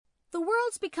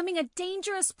world's becoming a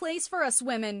dangerous place for us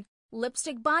women.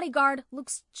 Lipstick Bodyguard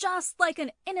looks just like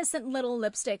an innocent little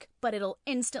lipstick, but it'll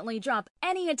instantly drop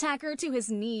any attacker to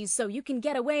his knees so you can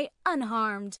get away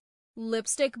unharmed.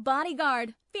 Lipstick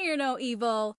Bodyguard, fear no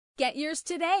evil. Get yours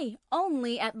today,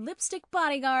 only at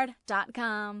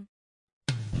lipstickbodyguard.com.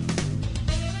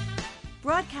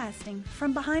 Broadcasting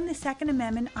from behind the Second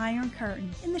Amendment Iron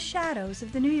Curtain in the shadows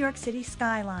of the New York City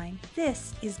skyline,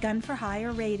 this is Gun for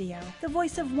Hire Radio, the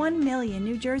voice of 1 million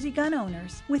New Jersey gun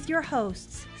owners, with your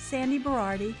hosts, Sandy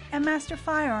Berardi and Master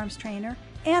Firearms Trainer,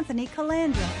 Anthony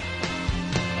Calandra.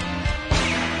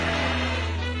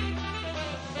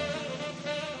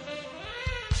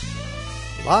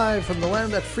 Live from the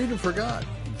land that freedom forgot,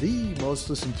 the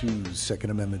most listened to Second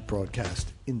Amendment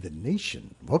broadcast in the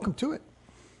nation. Welcome to it.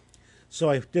 So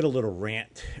I did a little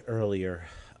rant earlier.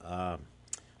 Gun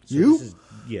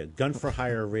for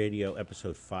Hire Radio,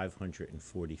 episode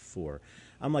 544.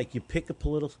 I'm like, you pick a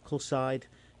political side,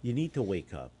 you need to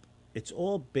wake up. It's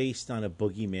all based on a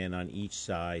boogeyman on each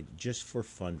side just for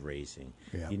fundraising.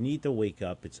 Yeah. You need to wake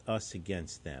up. It's us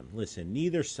against them. Listen,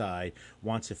 neither side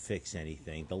wants to fix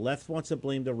anything. The left wants to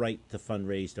blame the right to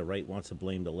fundraise. The right wants to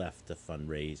blame the left to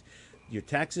fundraise. Your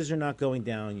taxes are not going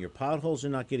down. Your potholes are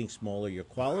not getting smaller. Your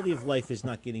quality of life is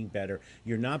not getting better.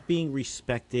 You're not being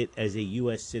respected as a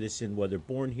U.S. citizen, whether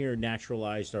born here,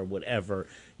 naturalized, or whatever.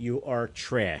 You are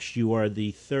trash. You are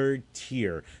the third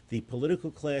tier. The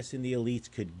political class and the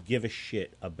elites could give a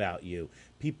shit about you.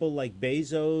 People like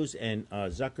Bezos and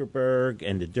Zuckerberg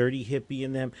and the dirty hippie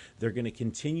in them, they're going to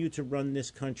continue to run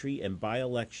this country and buy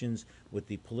elections with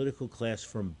the political class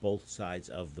from both sides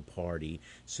of the party.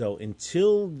 So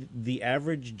until the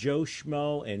average Joe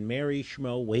Schmo and Mary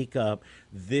Schmo wake up,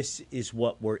 this is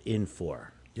what we're in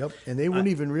for. Yep, and they wouldn't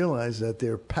even realize that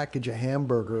their package of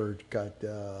hamburger got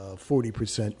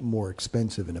 40% more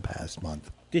expensive in the past month.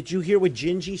 Did you hear what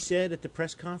Gingy said at the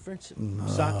press conference? No.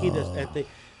 Psaki,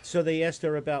 so they asked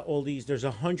her about all these. There's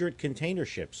 100 container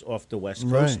ships off the West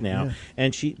Coast now, yeah.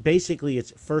 And she basically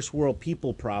it's first world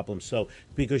people problem. So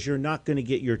because you're not going to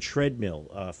get your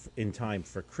treadmill in time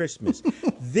for Christmas,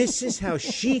 this is how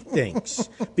she thinks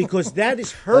because that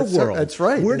is her world. That's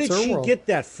right. Where did she get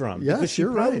that from? Yes, because she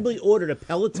probably ordered a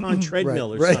Peloton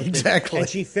treadmill or something, exactly. And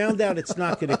she found out it's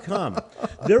not going to come.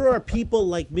 There are people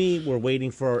like me. We're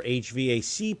waiting for our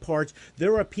HVAC parts.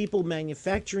 There are people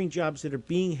manufacturing jobs that are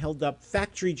being held up,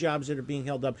 factory jobs that are being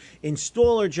held up,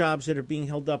 installer jobs that are being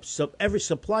held up, every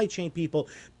supply chain people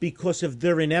because of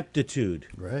their ineptitude.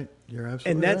 Right. You're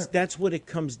absolutely right. And right. that's what it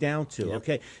comes down to,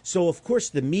 okay? So, of course,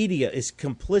 the media is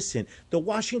complicit. The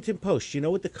Washington Post, you know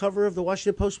what the cover of the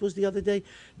Washington Post was the other day?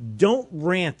 Don't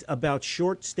rant about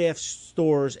short-staffed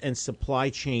stores and supply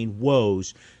chain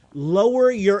woes. Lower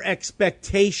your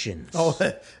expectations. Oh,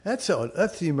 that's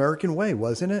the American way,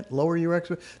 wasn't it? Lower your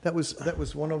that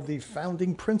was one of the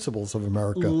founding principles of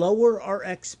America. Lower our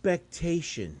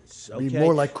expectations. Okay? Be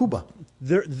more like Cuba.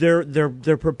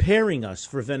 They're preparing us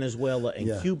for Venezuela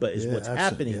and Cuba is what's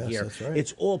happening here. That's right.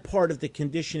 It's all part of the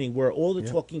conditioning where all the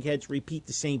talking heads repeat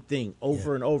the same thing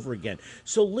over and over again.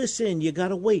 So listen, you got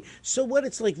to wait. So what?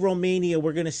 It's like Romania.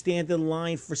 We're going to stand in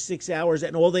line for 6 hours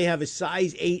and all they have is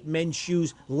size 8 men's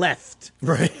shoes left.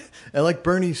 Right. And like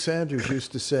Bernie Sanders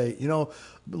used to say,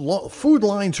 food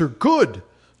lines are good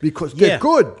because they're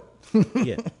good.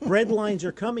 Yeah. Bread lines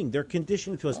are coming. They're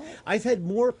conditioning to us. I've had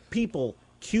more people,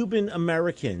 Cuban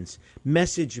Americans,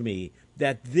 message me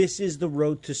that this is the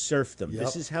road to serfdom.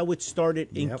 This is how it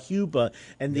started in Cuba.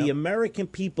 And the American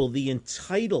people, the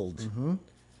entitled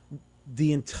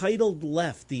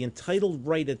left, the entitled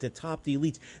right at the top, the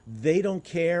elites, they don't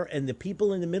care. And the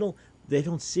people in the middle, they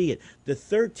don't see it. The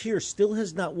third tier still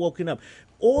has not woken up.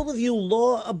 All of you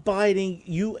law-abiding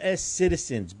U.S.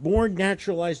 citizens, born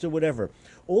naturalized or whatever,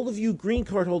 all of you green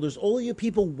card holders, all of you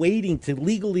people waiting to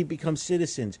legally become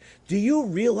citizens, do you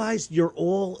realize you're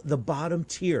all the bottom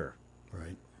tier?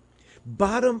 Right.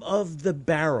 Bottom of the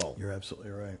barrel. You're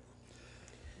absolutely right.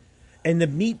 And the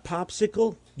meat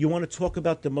popsicle, you want to talk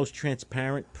about the most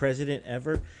transparent president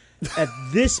ever? At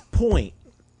this point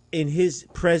in his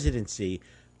presidency,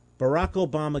 Barack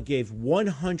Obama gave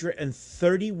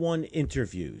 131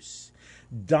 interviews.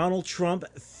 Donald Trump,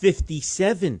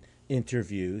 57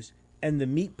 interviews. And the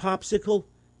meat popsicle,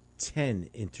 10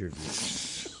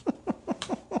 interviews.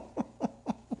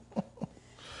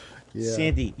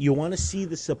 Sandy, you want to see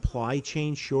the supply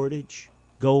chain shortage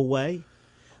go away?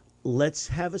 Let's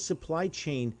have a supply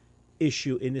chain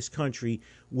issue in this country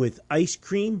with ice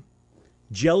cream,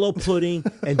 Jell-O pudding,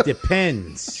 and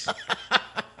Depends.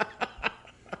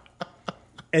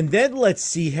 And then let's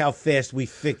see how fast we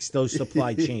fix those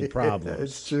supply chain problems. Yeah,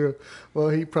 it's true. Well,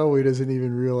 he probably doesn't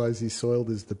even realize he soiled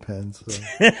his Depends.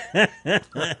 So.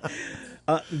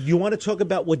 You want to talk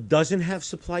about what doesn't have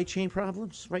supply chain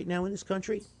problems right now in this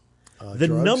country? The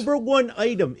Drugs? number one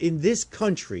item in this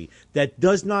country that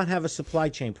does not have a supply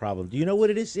chain problem. Do you know what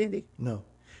it is, Sandy? No.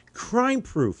 Crime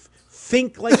Proof.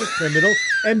 Think like a criminal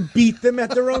and beat them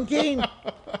at their own game.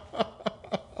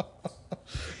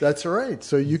 That's right.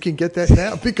 So you can get that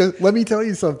now. Because let me tell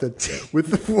you something. With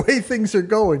the way things are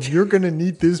going, you're going to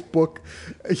need this book.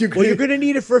 You're going to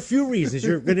need it for a few reasons.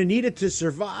 You're going to need it to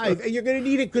survive. And you're going to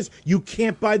need it because you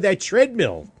can't buy that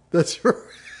treadmill. That's right.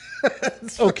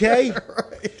 Okay?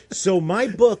 Right. So my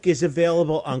book is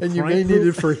available on And you Crime may Proof. need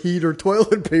it for heat or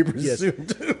toilet paper Yes. soon,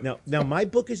 too. Now, my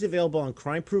book is available on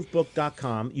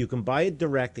crimeproofbook.com. You can buy it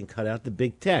direct and cut out the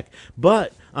big tech.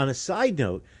 But on a side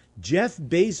note, Jeff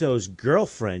Bezos'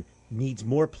 girlfriend needs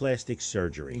more plastic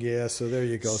surgery. Yeah, so there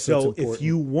you go. So if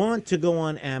you want to go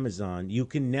on Amazon, you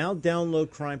can now download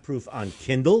Crime Proof on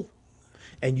Kindle,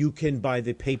 and you can buy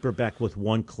the paperback with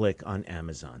one click on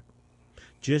Amazon.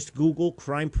 Just Google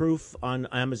Crime Proof on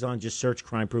Amazon. Just search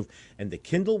Crime Proof, and the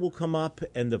Kindle will come up,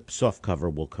 and the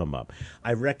softcover will come up.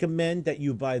 I recommend that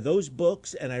you buy those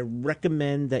books, and I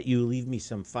recommend that you leave me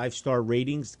some 5-star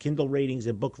ratings, Kindle ratings,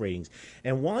 and book ratings.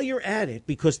 And while you're at it,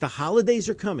 because the holidays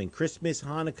are coming, Christmas,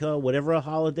 Hanukkah, whatever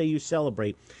holiday you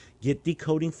celebrate, get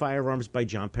Decoding Firearms by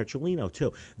John Petrolino,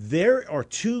 too. There are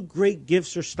 2 great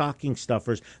gifts or stocking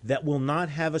stuffers that will not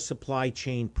have a supply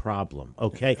chain problem,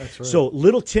 okay? That's right. So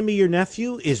little Timmy, your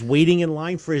nephew, is waiting in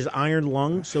line for his iron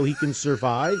lung so he can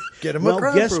survive. Get him a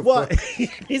Crime guess Proof what? book.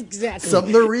 Exactly.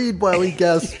 Something to read while he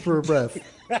gasps for breath.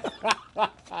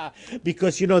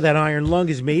 Because you know that iron lung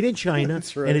is made in China,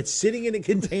 That's right. and it's sitting in a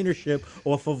container ship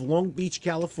off of Long Beach,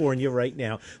 California right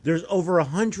now. There's over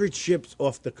 100 ships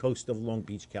off the coast of Long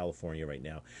Beach, California right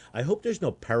now. I hope there's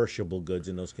no perishable goods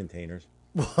in those containers.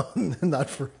 Well, not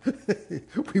for.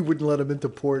 We wouldn't let him into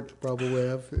port, probably,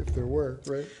 if there were,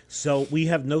 right? So we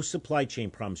have no supply chain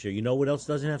problems here. You know what else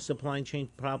doesn't have supply chain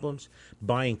problems?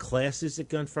 Buying classes at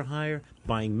Gun for Hire,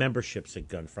 buying memberships at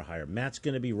Gun for Hire. Matt's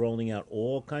going to be rolling out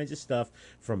all kinds of stuff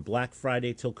from Black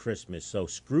Friday till Christmas. So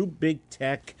screw big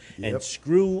tech and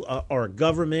screw our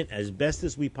government as best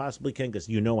as we possibly can, because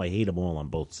you know I hate them all on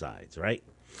both sides, right?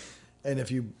 And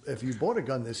if you bought a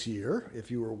gun this year,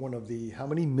 if you were one of the how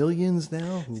many millions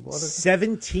now who bought it?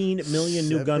 17 million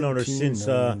new gun owners 17 since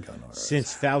million gun owners.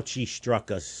 since Fauci struck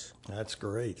us. That's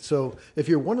great. So if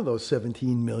you're one of those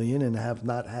 17 million and have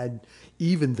not had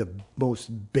even the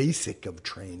most basic of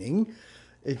training,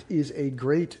 it is a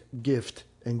great gift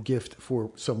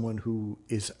for someone who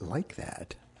is like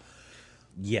that.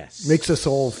 Yes. Makes us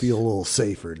all feel a little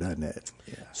safer, doesn't it?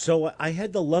 Yeah. So I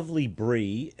had the lovely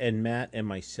Bree and Matt and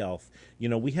myself. You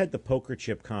know, we had the poker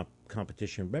chip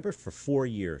competition, remember, for 4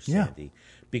 years, Sandy,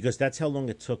 because that's how long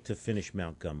it took to finish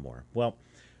Mount Gunmore. Well,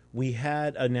 we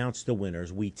had announced the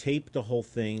winners. We taped the whole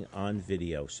thing on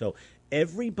video. So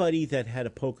everybody that had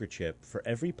a poker chip, for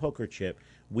every poker chip,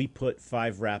 we put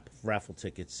 5 raffle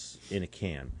tickets in a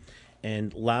can.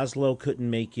 And Laszlo couldn't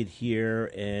make it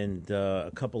here, and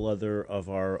a couple other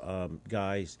of our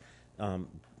guys,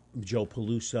 Joe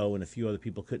Peluso and a few other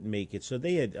people couldn't make it. So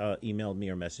they had emailed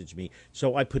me or messaged me.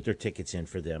 So I put their tickets in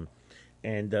for them.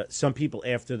 And some people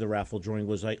after the raffle drawing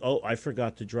was like, oh, I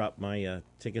forgot to drop my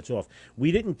tickets off.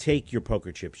 We didn't take your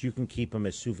poker chips. You can keep them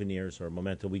as souvenirs or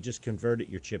memento. We just converted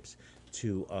your chips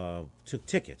to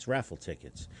tickets, raffle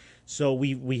tickets. So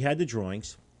we had the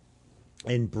drawings.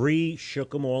 And Bree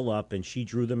shook them all up, and she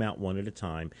drew them out one at a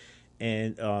time.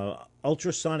 And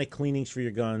ultrasonic cleanings for your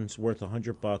guns worth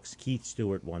 $100. Keith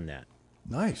Stewart won that.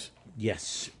 Nice.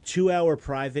 Yes. 2-hour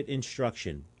private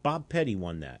instruction. Bob Petty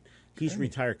won that. He's a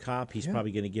retired cop. He's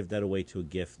probably going to give that away to a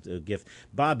gift.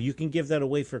 Bob, you can give that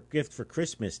away for a gift for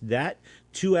Christmas. That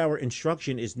 2-hour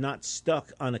instruction is not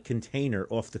stuck on a container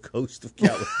off the coast of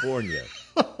California.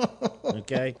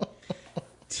 Okay?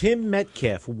 Tim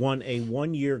Metcalf won a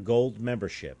 1-year gold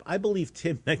membership. I believe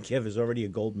Tim Metcalf is already a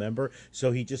gold member,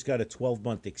 so he just got a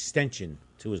 12-month extension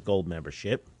to his gold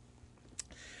membership.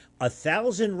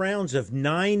 1,000 rounds of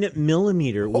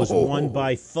 9mm was won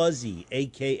by Fuzzy,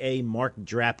 a.k.a. Mark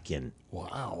Drapkin.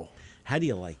 Wow. How do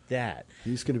you like that?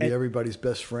 He's going to be everybody's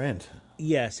best friend.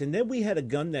 Yes, and then we had a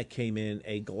gun that came in,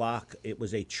 a Glock. It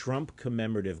was a Trump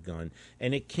commemorative gun,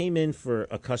 and it came in for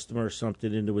a customer or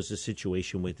something, and there was a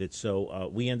situation with it,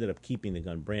 so we ended up keeping the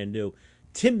gun brand new.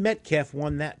 Tim Metcalf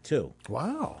won that, too.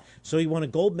 Wow. So he won a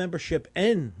gold membership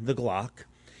and the Glock,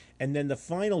 And then the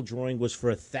final drawing was for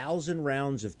 1,000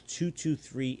 rounds of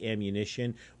 .223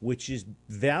 ammunition, which is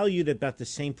valued at about the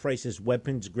same price as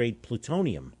weapons-grade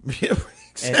plutonium. Yeah,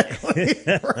 exactly.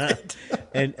 Right.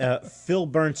 And Phil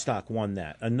Bernstock won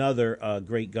that, another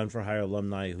great Gun for Hire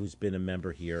alumni who's been a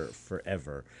member here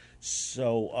forever.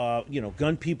 So,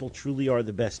 gun people truly are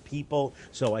the best people.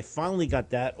 So I finally got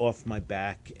that off my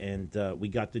back, and we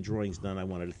got the drawings done. I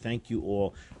wanted to thank you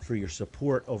all for your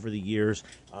support over the years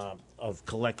of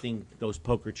collecting those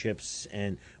poker chips.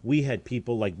 And we had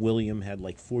people like William had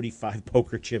like 45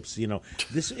 poker chips.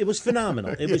 It was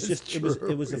phenomenal. It was it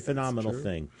was a phenomenal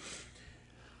thing.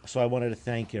 So I wanted to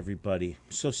thank everybody.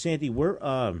 So Sandy, we're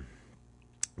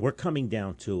coming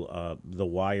down to the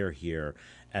wire here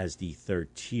as the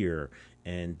third tier.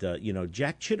 And,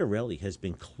 Jack Chittarelli has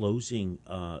been closing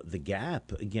the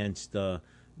gap against the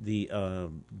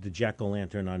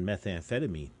jack-o'-lantern on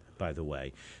methamphetamine, by the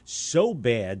way. So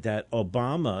bad that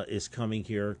Obama is coming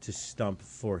here to stump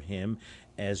for him,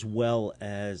 as well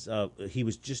as Murphy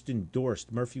was just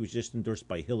endorsed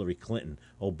by Hillary Clinton.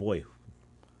 Oh, boy,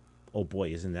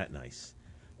 isn't that nice?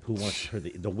 Who wants her,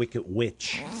 the wicked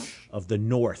witch of the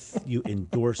North? You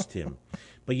endorsed him.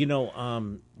 But,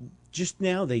 just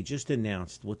now they just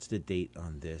announced, what's the date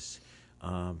on this?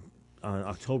 On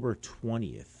October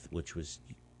 20th, which was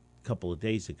a couple of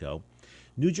days ago,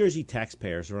 New Jersey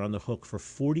taxpayers are on the hook for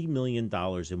 $40 million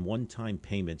in one-time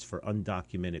payments for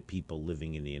undocumented people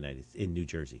living in New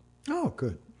Jersey. Oh,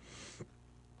 good.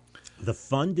 The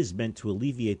fund is meant to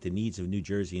alleviate the needs of New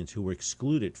Jerseyans who were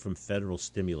excluded from federal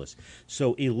stimulus.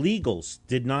 So illegals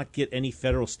did not get any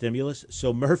federal stimulus,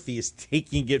 so Murphy is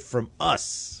taking it from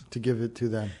us. To give it to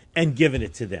them. And giving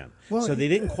it to them. Well, so they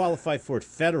didn't qualify for it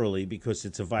federally because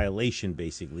it's a violation,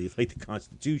 basically, like the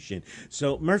Constitution.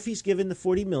 So Murphy's given the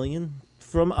 $40 million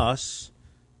from us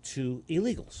to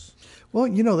illegals. Well,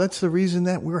 that's the reason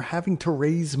that we're having to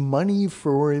raise money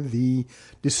for the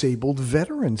disabled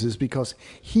veterans, is because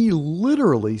he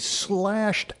literally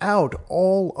slashed out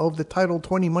all of the Title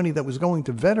 20 money that was going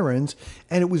to veterans,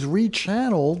 and it was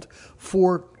rechanneled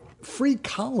for free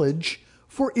college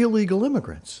for illegal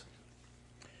immigrants.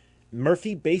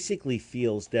 Murphy basically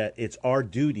feels that it's our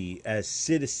duty as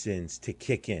citizens to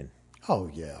kick in.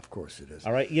 Oh, yeah, of course it is.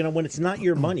 All right. When it's not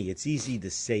your money, it's easy to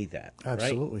say that.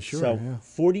 Absolutely, right? sure. So yeah.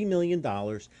 $40 million,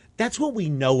 that's what we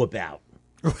know about.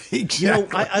 Exactly.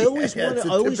 I always want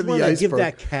to give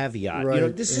that caveat.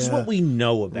 Right. This is what we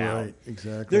know about. Right,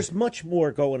 exactly. There's much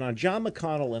more going on. John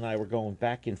McConnell and I were going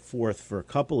back and forth for a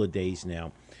couple of days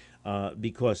now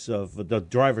because of the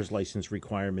driver's license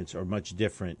requirements are much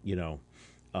different,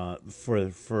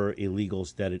 for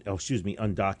illegals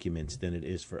undocumented than it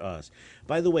is for us.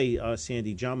 By the way,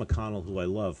 Sandy, John McConnell, who I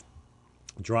love,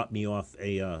 dropped me off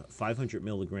a 500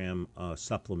 milligram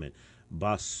supplement,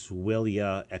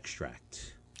 Boswellia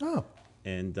extract. Oh.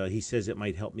 And he says it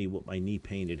might help me with my knee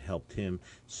pain. It helped him.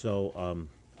 So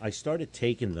I started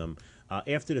taking them.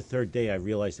 After the third day, I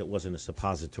realized it wasn't a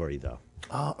suppository, though.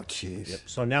 Oh, jeez. Yep.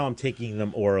 So now I'm taking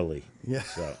them orally. Yeah,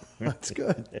 so. That's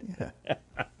good. Yeah.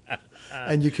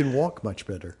 And you can walk much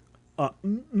better.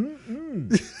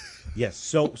 Yes.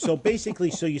 So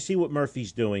basically, you see what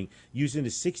Murphy's doing, using the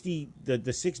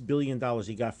 $6 billion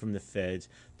he got from the feds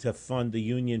to fund the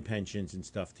union pensions and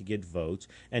stuff to get votes,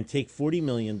 and take $40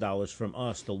 million from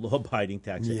us, the law-abiding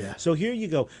taxpayers. Yeah. So here you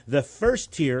go. The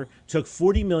first tier took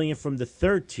 $40 million from the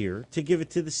third tier to give it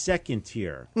to the second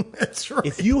tier. That's right.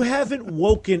 If you haven't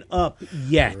woken up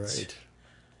yet. Right.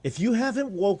 If you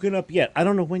haven't woken up yet, I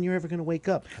don't know when you're ever going to wake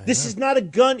up. This is not a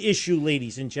gun issue,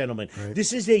 ladies and gentlemen. Right.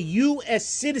 This is a U.S.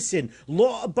 citizen,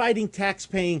 law-abiding,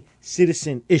 tax-paying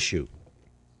citizen issue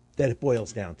that it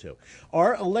boils down to.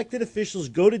 Our elected officials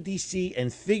go to D.C.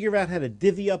 and figure out how to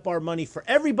divvy up our money for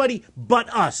everybody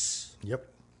but us. Yep.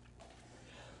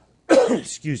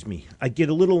 Excuse me. I get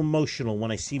a little emotional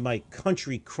when I see my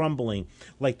country crumbling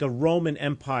like the Roman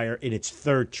Empire in its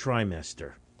third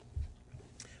trimester.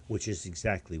 Which is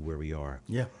exactly where we are.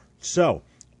 Yeah. So,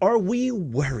 are we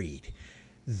worried?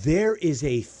 There is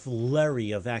a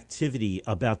flurry of activity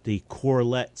about the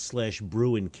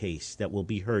Corlett/Bruin case that will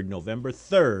be heard November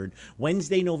 3rd,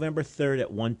 Wednesday, November 3rd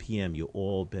at 1 p.m. You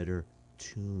all better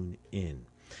tune in.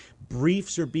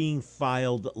 Briefs are being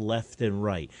filed left and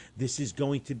right. This is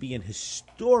going to be an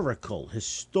historical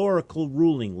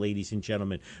ruling, ladies and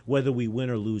gentlemen, whether we win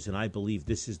or lose, and I believe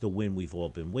this is the win we've all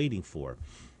been waiting for.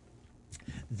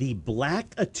 The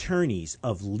black attorneys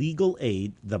of legal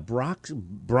aid, the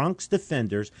Bronx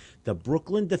Defenders, the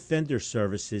Brooklyn Defender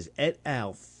Services, et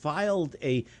al., filed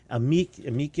a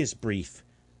amicus brief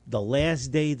the last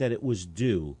day that it was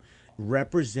due,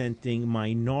 representing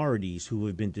minorities who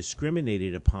have been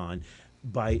discriminated upon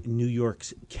by New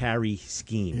York's carry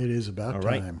scheme. It is about All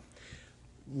right? time.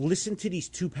 Listen to these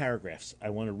two paragraphs I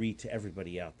want to read to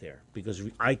everybody out there, because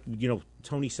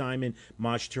Tony Simon,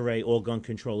 Maj Touré, all gun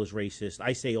control is racist.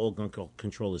 I say all gun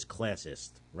control is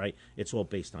classist, right? It's all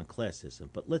based on classism.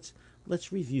 But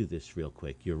let's review this real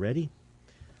quick. You ready?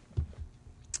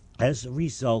 As a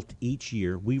result, each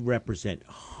year we represent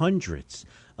hundreds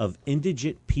of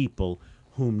indigent people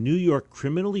whom New York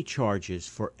criminally charges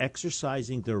for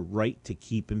exercising their right to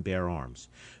keep and bear arms.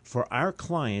 For our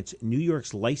clients, New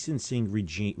York's licensing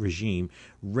regime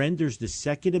renders the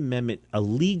Second Amendment a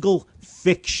legal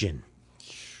fiction.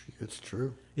 It's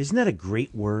true. Isn't that a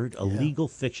great word? A legal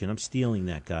fiction. I'm stealing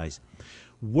that, guys.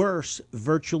 Worse,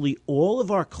 virtually all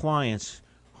of our clients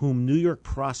whom New York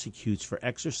prosecutes for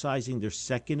exercising their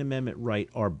Second Amendment right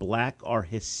are black or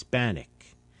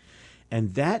Hispanic.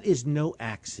 And that is no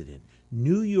accident.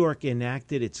 New York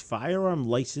enacted its firearm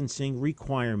licensing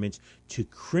requirements to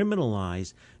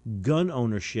criminalize gun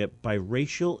ownership by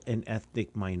racial and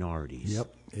ethnic minorities.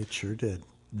 Yep, it sure did.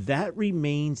 That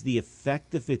remains the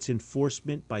effect of its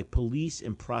enforcement by police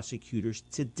and prosecutors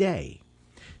today.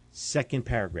 Second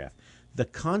paragraph. The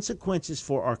consequences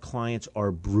for our clients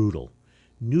are brutal.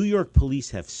 New York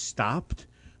police have stopped,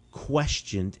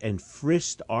 questioned, and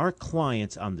frisked our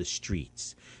clients on the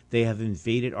streets. They have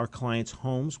invaded our clients'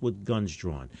 homes with guns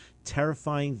drawn,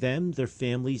 terrifying them, their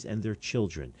families, and their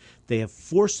children. They have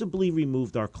forcibly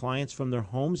removed our clients from their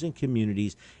homes and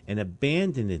communities and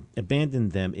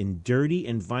abandoned them in dirty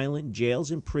and violent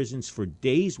jails and prisons for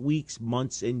days, weeks,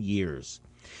 months, and years.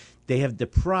 They have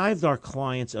deprived our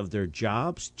clients of their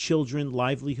jobs, children,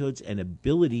 livelihoods, and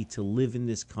ability to live in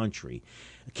this country,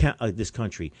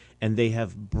 and they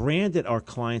have branded our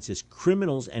clients as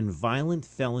criminals and violent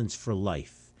felons for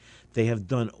life. They have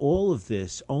done all of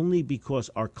this only because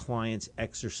our clients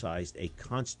exercised a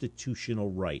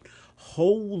constitutional right.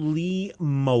 Holy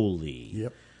moly.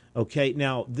 Yep. Okay,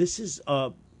 now this is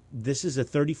a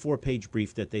 34-page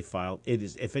brief that they filed. It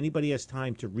is, if anybody has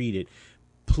time to read it,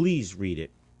 please read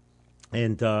it.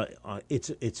 And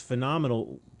it's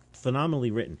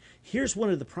phenomenally written. Here's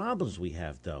one of the problems we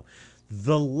have, though.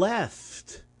 The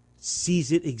left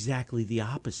sees it exactly the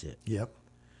opposite. Yep.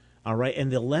 All right,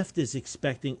 and the left is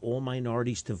expecting all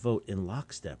minorities to vote in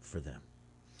lockstep for them.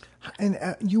 And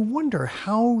you wonder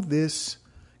how this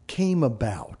came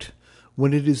about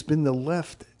when it has been the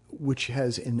left which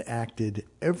has enacted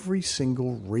every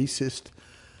single racist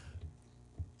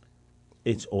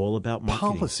It's all about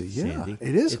marketing. Policy, yeah. Sandy.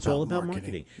 It is It's about all about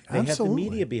marketing. They have the Absolutely.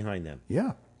 media behind them.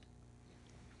 Yeah.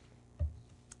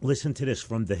 Listen to this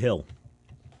from The Hill.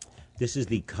 This is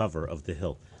the cover of The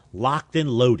Hill. Locked and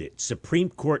Loaded. Supreme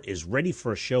Court is ready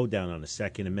for a showdown on the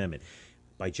Second Amendment,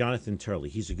 by Jonathan Turley.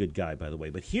 He's a good guy, by the way.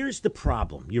 But here's the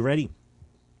problem. You ready?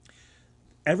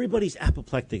 Everybody's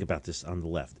apoplectic about this on the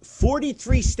left.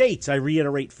 43 states, I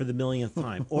reiterate for the millionth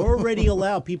time, already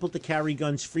allow people to carry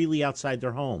guns freely outside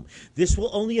their home. This will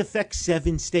only affect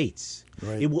 7 states.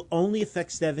 Right. It will only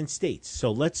affect 7 states.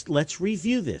 So let's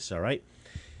review this, all right?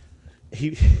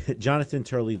 Jonathan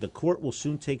Turley, the court will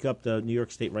soon take up the New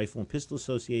York State Rifle and Pistol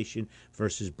Association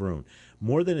versus Brune.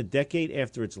 More than a decade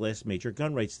after its last major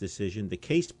gun rights decision, the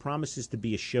case promises to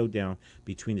be a showdown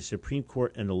between the Supreme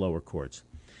Court and the lower courts,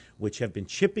 which have been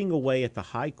chipping away at the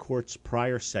high court's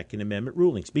prior Second Amendment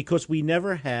rulings, because we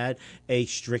never had a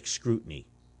strict scrutiny.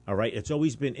 All right? It's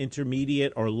always been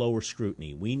intermediate or lower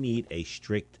scrutiny. We need a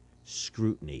strict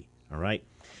scrutiny. All right?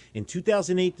 In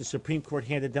 2008, the Supreme Court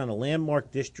handed down a landmark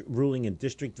ruling in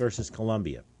District versus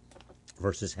Columbia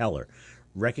versus Heller,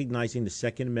 recognizing the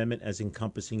Second Amendment as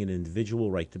encompassing an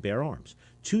individual right to bear arms.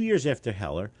 2 years after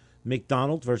Heller,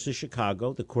 McDonald versus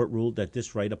Chicago, the court ruled that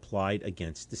this right applied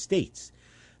against the states.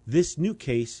 This new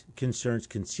case concerns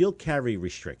concealed carry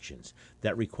restrictions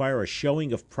that require a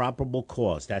showing of probable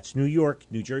cause. That's New York.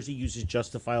 New Jersey uses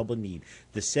justifiable need.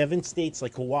 The 7 states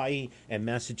like Hawaii and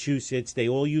Massachusetts, they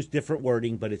all use different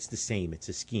wording, but it's the same. It's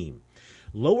a scheme.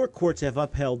 Lower courts have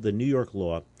upheld the New York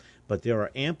law, but there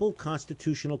are ample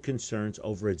constitutional concerns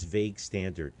over its vague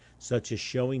standard, such as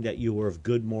showing that you are of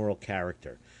good moral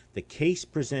character. The case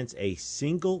presents a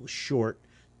single, short,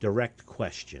 direct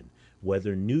question: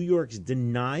 whether New York's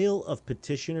denial of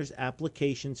petitioners'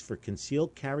 applications for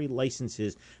concealed carry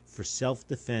licenses for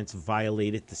self-defense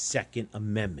violated the Second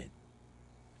Amendment.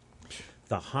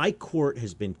 The High Court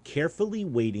has been carefully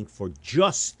waiting for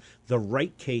just the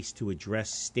right case to address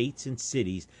states and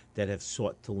cities that have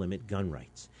sought to limit gun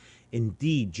rights.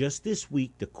 Indeed, just this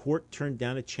week, the court turned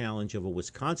down a challenge of a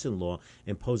Wisconsin law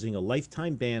imposing a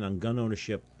lifetime ban on gun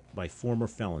ownership by former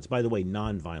felons. By the way,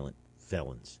 nonviolent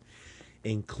felons.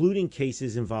 including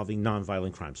cases involving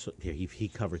nonviolent crimes. So he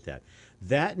covered that.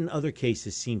 That and other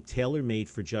cases seem tailor-made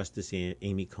for Justice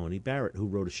Amy Coney Barrett, who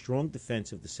wrote a strong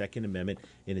defense of the Second Amendment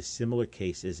in a similar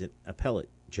case as an appellate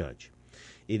judge.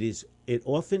 It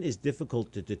often is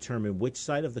difficult to determine which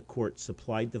side of the court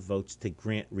supplied the votes to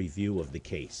grant review of the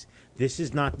case. This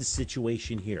is not the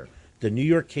situation here. The New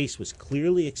York case was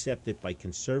clearly accepted by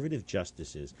conservative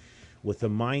justices with a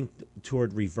mind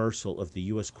toward reversal of the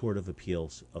U.S. Court of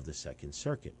Appeals of the Second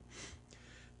Circuit.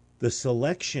 The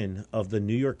selection of the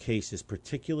New York case is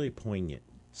particularly poignant.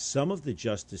 Some of the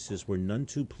justices were none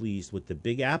too pleased with the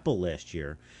Big Apple last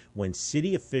year when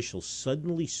city officials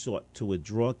suddenly sought to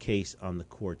withdraw a case on the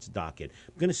court's docket.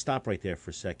 I'm going to stop right there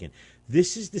for a second.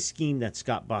 This is the scheme that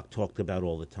Scott Bach talked about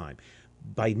all the time.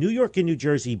 By New York and New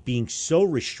Jersey being so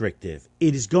restrictive,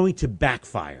 it is going to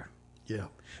backfire. Yeah.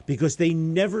 Because they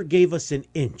never gave us an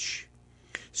inch.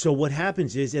 So what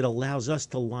happens is it allows us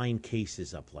to line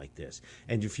cases up like this.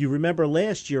 And if you remember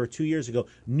last year or 2 years ago,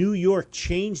 New York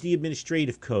changed the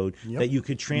administrative code that you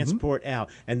could transport out.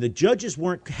 And the judges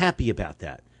weren't happy about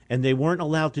that. And they weren't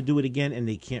allowed to do it again, and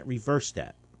they can't reverse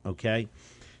that. Okay?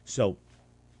 So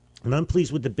I'm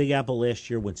unpleased with the Big Apple last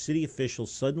year when city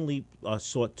officials suddenly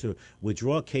sought to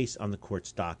withdraw a case on the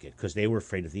court's docket because they were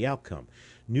afraid of the outcome.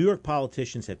 New York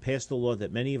politicians had passed a law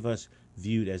that many of us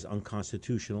viewed as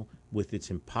unconstitutional with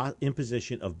its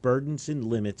imposition of burdens and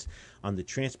limits on the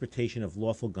transportation of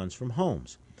lawful guns from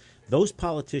homes. Those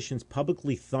politicians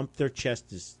publicly thumped their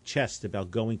chests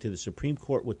about going to the Supreme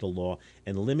Court with the law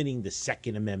and limiting the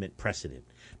Second Amendment precedent,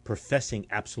 professing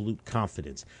absolute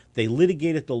confidence. They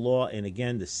litigated the law, and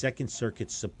again, the Second Circuit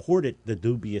supported the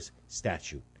dubious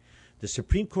statute. The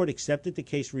Supreme Court accepted the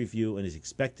case review and is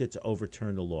expected to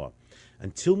overturn the law,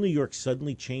 until New York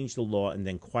suddenly changed the law and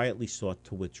then quietly sought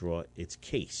to withdraw its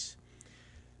case.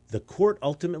 The court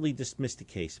ultimately dismissed the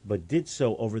case, but did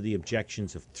so over the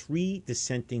objections of 3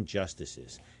 dissenting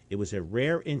justices. It was a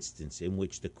rare instance in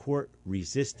which the court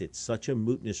resisted such a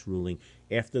mootness ruling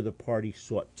after the party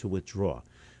sought to withdraw.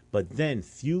 But then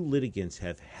few litigants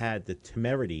have had the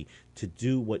temerity to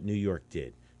do what New York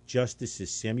did. Justices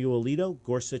Samuel Alito,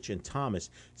 Gorsuch, and Thomas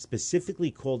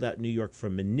specifically called out New York for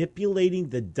manipulating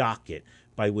the docket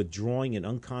by withdrawing an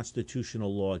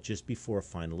unconstitutional law just before a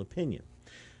final opinion.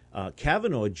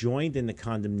 Kavanaugh joined in the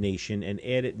condemnation and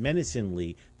added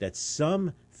menacingly that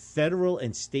some federal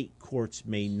and state courts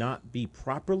may not be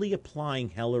properly applying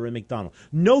Heller and McDonald.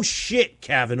 No shit,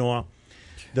 Kavanaugh.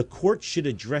 The court should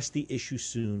address the issue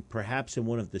soon, perhaps in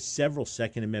one of the several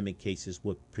Second Amendment cases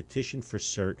with petition for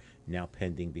cert now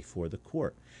pending before the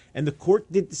court. And the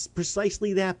court did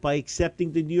precisely that by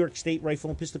accepting the New York State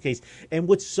rifle and pistol case. And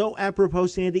what's so apropos,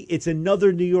 Sandy, it's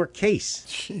another New York case.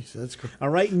 Jeez, that's great. All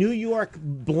right, New York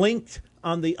blinked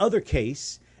on the other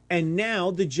case, and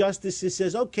now the justices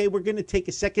says, okay, we're going to take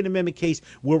a Second Amendment case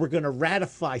where we're going to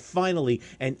ratify finally,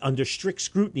 and under strict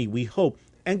scrutiny, we hope.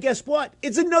 And guess what?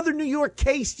 It's another New York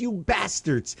case, you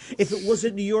bastards. If it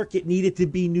wasn't New York, it needed to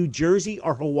be New Jersey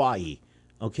or Hawaii.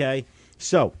 Okay?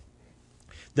 So,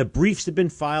 the briefs have been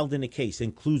filed in the case. It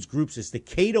includes groups as the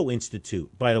Cato Institute,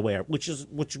 by the way, which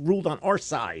ruled on our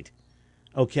side.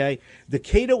 Okay? The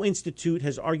Cato Institute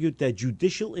has argued that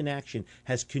judicial inaction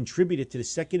has contributed to the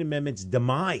Second Amendment's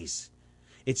demise.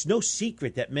 It's no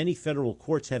secret that many federal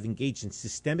courts have engaged in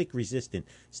systemic resistance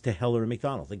to Heller and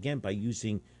McDonald, again, by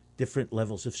using different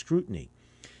levels of scrutiny.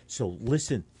 So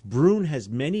listen, Brune has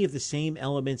many of the same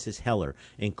elements as Heller,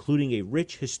 including a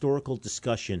rich historical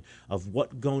discussion of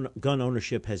what gun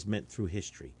ownership has meant through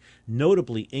history.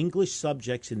 Notably, English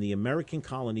subjects in the American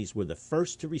colonies were the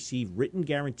first to receive written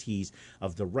guarantees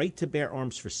of the right to bear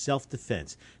arms for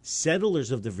self-defense.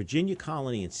 Settlers of the Virginia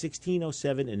colony in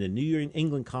 1607 and the New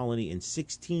England colony in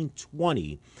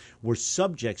 1620 were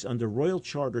subjects under royal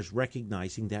charters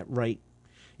recognizing that right.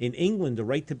 In England, the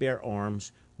right to bear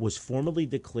arms was formally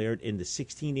declared in the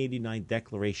 1689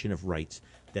 Declaration of Rights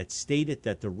that stated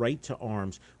that the right to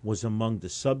arms was among the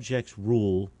subjects'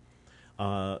 true,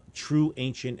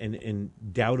 ancient, and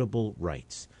undoubtable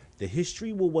rights. The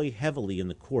history will weigh heavily in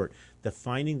the court,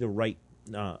 defining the right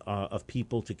of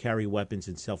people to carry weapons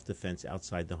in self-defense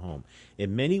outside the home.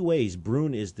 In many ways,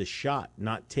 Brune is the shot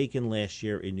not taken last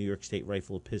year in New York State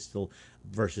rifle and pistol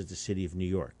versus the city of New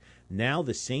York. Now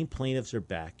the same plaintiffs are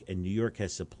back, and New York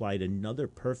has supplied another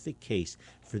perfect case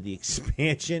for the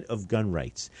expansion of gun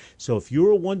rights. So if you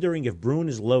were wondering if Brune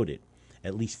is loaded,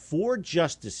 at least 4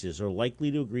 justices are likely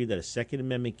to agree that a Second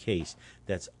Amendment case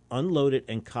that's unloaded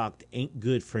and cocked ain't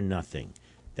good for nothing.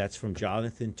 That's from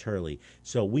Jonathan Turley.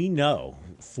 So we know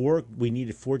we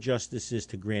needed 4 justices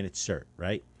to grant it cert,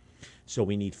 right? So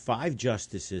we need 5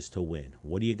 justices to win.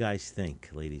 What do you guys think,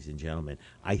 ladies and gentlemen?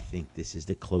 I think this is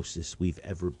the closest we've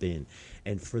ever been.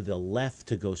 And for the left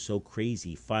to go so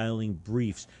crazy, filing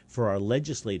briefs for our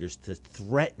legislators to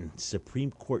threaten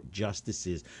Supreme Court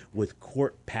justices with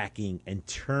court packing and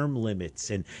term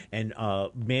limits and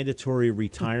mandatory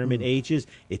retirement ages,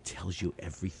 it tells you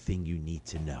everything you need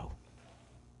to know.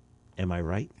 Am I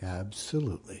right?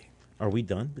 Absolutely. Are we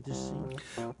done with this scene?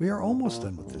 We are almost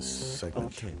done with this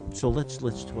segment. Okay, so let's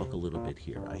talk a little bit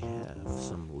here. I have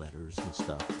some letters and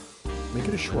stuff. Make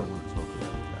it a short one.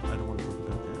 I don't want to talk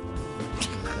about that.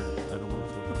 I don't want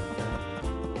to talk about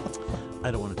that.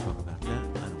 I don't want to talk about that.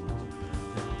 I don't want to talk about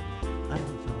that. I don't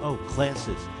want to talk. Oh,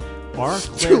 classes. Our It's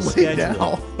class too late schedule.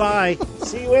 now. Bye.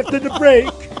 See you after the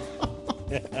break.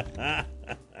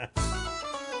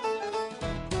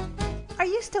 Are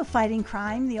you still fighting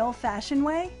crime the old-fashioned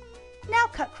way? Now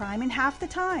cut crime in half the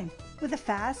time with a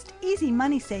fast, easy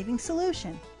money-saving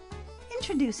solution.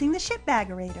 Introducing the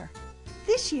Shipbaggerator,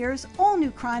 this year's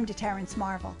all-new crime deterrence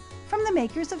marvel from the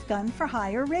makers of Gun for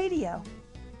Hire Radio.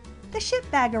 The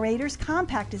Shipbaggerator's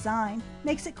compact design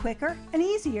makes it quicker and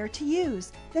easier to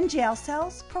use than jail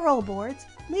cells, parole boards,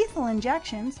 lethal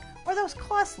injections, or those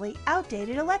costly,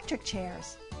 outdated electric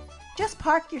chairs. Just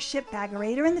park your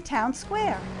Shipbaggerator in the town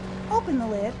square, open the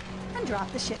lid, and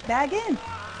drop the ship bag in.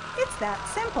 It's that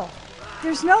simple.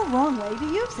 There's no wrong way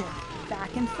to use it.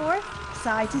 Back and forth,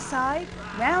 side to side,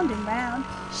 round and round,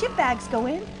 ship bags go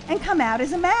in and come out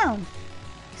as a mound.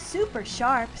 Super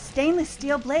sharp stainless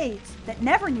steel blades that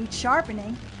never need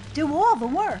sharpening do all the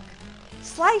work.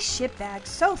 Slice ship bags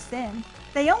so thin,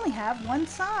 they only have one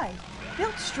side.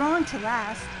 Built strong to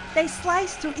last, they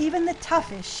slice through even the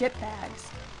toughest ship bags.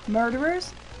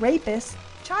 Murderers, rapists,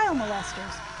 child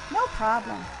molesters, no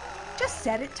problem. Just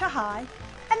set it to high,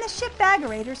 and the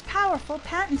Shipbaggerator's powerful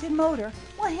patented motor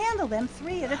will handle them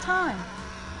 3 at a time.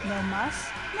 No muss,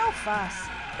 no fuss,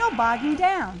 no bogging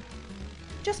down.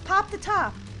 Just pop the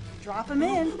top, drop them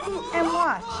in, and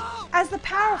watch as the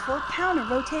powerful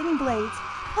counter-rotating blades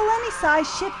pull any size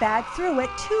ship bag through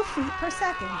at 2 feet per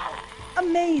second.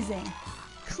 Amazing!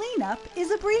 Cleanup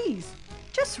is a breeze.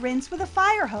 Just rinse with a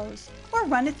fire hose or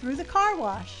run it through the car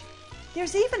wash.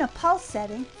 There's even a pulse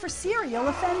setting for serial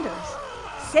offenders.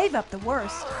 Save up the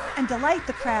worst and delight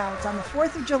the crowds on the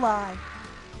 4th of July.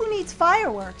 Who needs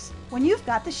fireworks when you've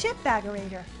got the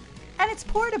Shipbaggerator? And it's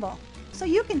portable, so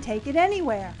you can take it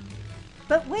anywhere.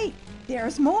 But wait,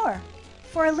 there's more.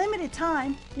 For a limited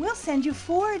time, we'll send you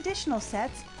 4 additional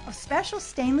sets of special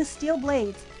stainless steel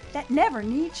blades that never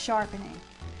need sharpening.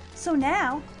 So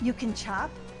now you can chop,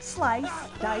 slice,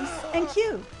 dice, and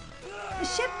cube. The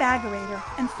Shipbaggerator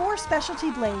and 4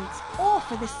 specialty blades, all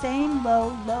for the same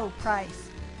low, low price.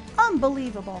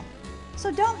 Unbelievable.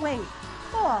 So don't wait.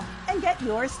 Call and get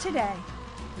yours today.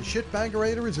 The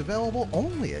Shipbaggerator is available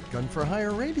only at Gun for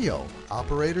Hire Radio.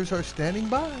 Operators are standing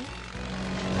by.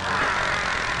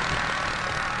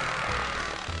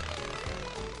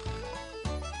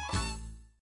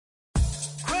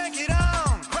 Crank it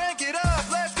on, crank it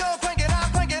up, let's go, crank it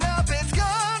up, it's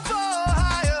Gun for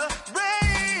Hire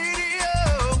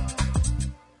Radio.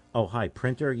 Oh, hi,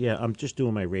 printer. Yeah, I'm just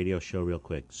doing my radio show real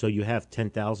quick. So you have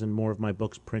 10,000 more of my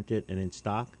books printed and in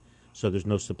stock? So there's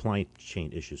no supply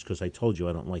chain issues? Because I told you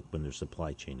I don't like when there's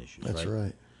supply chain issues, That's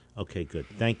right. Okay, good.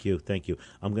 Thank you.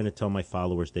 I'm going to tell my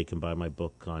followers they can buy my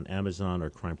book on Amazon or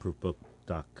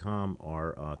crimeproofbook.com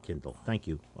or Kindle. Thank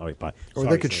you. All right, bye. Or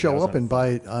Sorry, they could Sam, show that was up and buy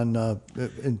it on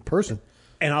in person,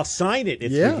 And I'll sign it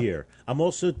if Yeah. you're here. I'm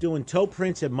also doing toe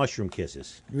prints and mushroom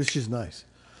kisses. which is nice.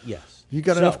 Yes. You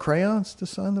got So, enough crayons to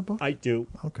sign the book? I do.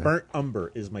 Okay. Burnt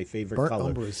umber is my favorite Burnt color.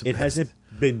 umber is the It best. hasn't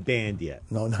been banned yet.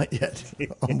 No, not yet.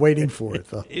 I'm waiting for it,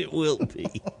 though. It will be.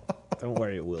 Don't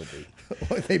worry, it will be.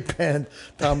 They banned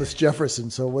Thomas Jefferson,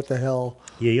 so what the hell?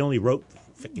 Yeah, he only wrote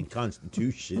the freaking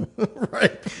Constitution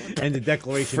Right. and the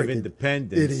Declaration of Freaking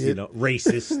Independence. idiot. You know,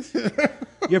 racist.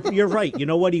 You're right. You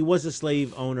know what? He was a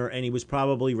slave owner, and he was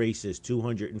probably racist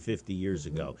 250 years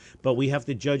ago. But we have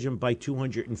to judge him by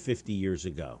 250 years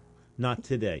ago. Not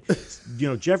today. You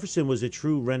know, Jefferson was a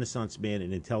true Renaissance man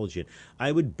and intelligent.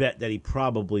 I would bet that he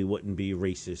probably wouldn't be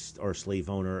racist or slave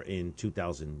owner in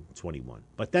 2021.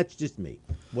 But that's just me.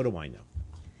 What do I know?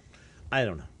 I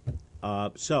don't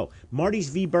know. So, Marty's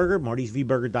V Burger,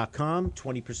 martysvburger.com,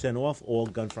 20% off all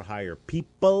Gun for Hire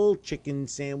people. Chicken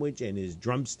sandwich and his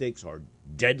drumsticks are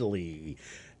deadly.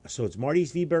 So it's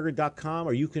martysvburger.com,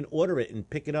 or you can order it and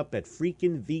pick it up at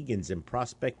Freakin' Vegans in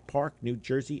Prospect Park, New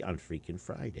Jersey on Freakin'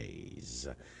 Fridays.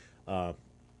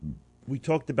 We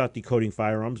talked about Decoding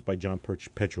Firearms by John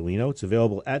Petrolino. It's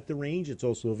available at the range. It's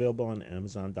also available on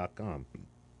Amazon.com.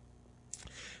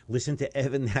 Listen to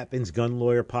Evan Happin's Gun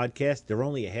Lawyer podcast. They're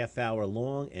only a half hour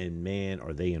long, and man,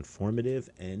 are they informative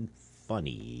and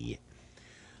funny.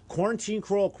 Quarantine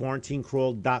Crawl,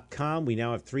 quarantinecrawl.com. We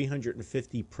now have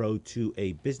 350 Pro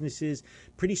 2A businesses.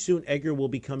 Pretty soon, Edgar will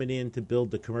be coming in to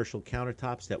build the commercial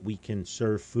countertops that we can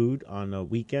serve food on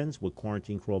weekends with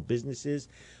Quarantine Crawl businesses.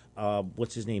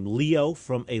 What's his name? Leo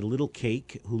from A Little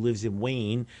Cake, who lives in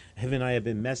Wayne. Him and I have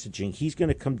been messaging. He's going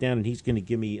to come down and he's going to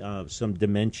give me some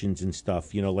dimensions and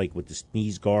stuff, you know, like with the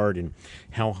sneeze guard and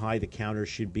how high the counter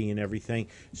should be and everything.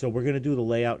 So we're going to do the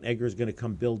layout, and Edgar's going to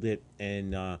come build it.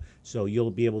 And so you'll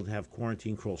be able to have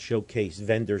Quarantine Crawl showcase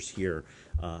vendors here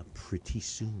pretty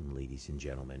soon, ladies and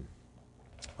gentlemen.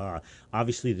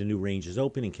 Obviously, the new range is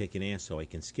open and kicking ass, so I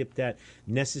can skip that.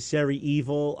 Necessary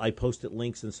Evil, I posted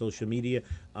links on social media.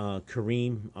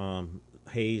 Kareem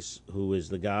Hayes, who is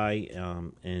the guy,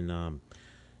 and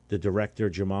the director,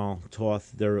 Jamal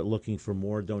Toth, they're looking for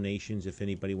more donations. If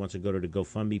anybody wants to go to the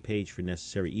GoFundMe page for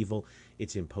Necessary Evil,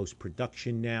 it's in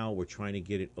post-production now. We're trying to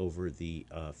get it over the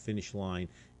finish line.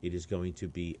 It is going to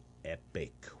be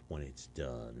epic when it's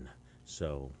done.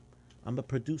 So I'm a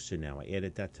producer now. I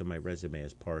added that to my resume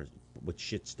as part with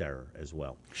Shit Stirrer as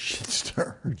well. Shit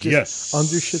Stirrer? Yes.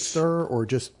 Under Shit Stirrer or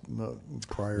just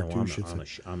prior to Shit Stirrer?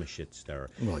 I'm a Shit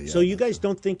Stirrer. Well, yeah, so you guys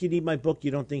don't think you need my book?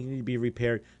 You don't think you need to be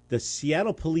repaired? The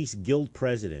Seattle Police Guild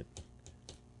president,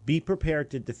 be prepared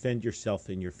to defend yourself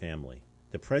and your family.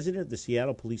 The president of the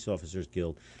Seattle Police Officers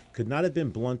Guild could not have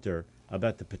been blunter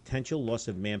about the potential loss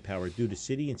of manpower due to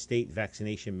city and state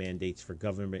vaccination mandates for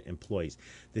government employees.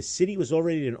 The city was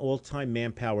already at an all-time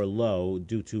manpower low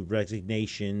due to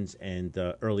resignations and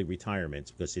early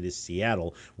retirements, because it is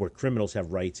Seattle, where criminals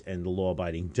have rights and the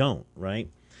law-abiding don't, right?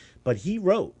 But he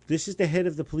wrote, this is the head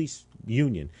of the police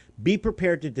union, be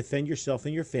prepared to defend yourself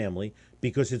and your family,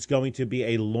 because it's going to be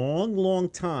a long, long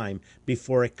time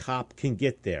before a cop can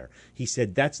get there. He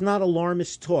said, that's not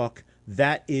alarmist talk.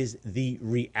 That is the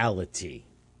reality.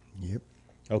 Yep.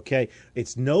 Okay?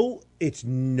 It's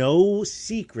no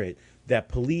secret that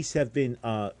police have been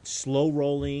slow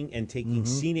rolling and taking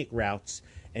scenic routes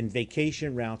and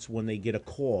vacation routes when they get a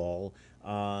call,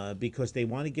 because they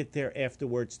want to get there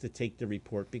afterwards to take the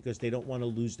report, because they don't want to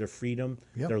lose their freedom,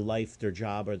 their life, their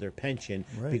job, or their pension,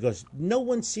 because no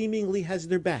one seemingly has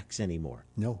their backs anymore.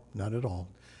 No, not at all.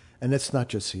 And it's not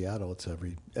just Seattle. It's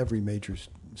every major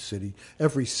city,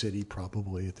 every city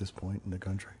probably at this point in the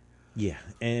country. Yeah.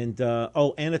 And,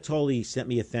 Anatoly sent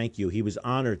me a thank you. He was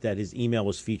honored that his email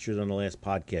was featured on the last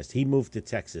podcast. He moved to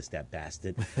Texas, that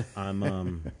bastard. I'm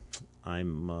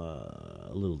a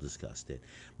little disgusted.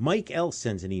 Mike L.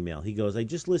 sends an email. He goes, I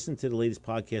just listened to the latest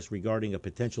podcast regarding a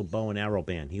potential bow and arrow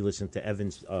ban. He listened to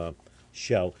Evan's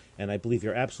show, and I believe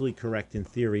you're absolutely correct in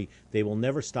theory. They will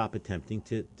never stop attempting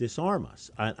to disarm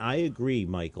us. I agree,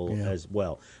 Michael, as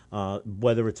well.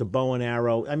 Whether it's a bow and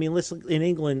arrow, I mean, listen, in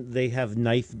England they have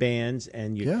knife bans,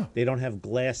 and they don't have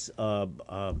glass.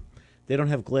 They don't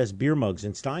have glass beer mugs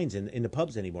and steins in the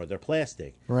pubs anymore. They're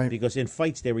plastic, right? Because in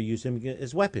fights they were using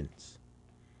as weapons.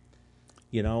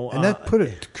 You know, and that put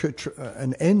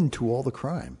an end to all the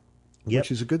crime,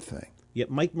 which is a good thing. Yet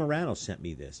Mike Morano sent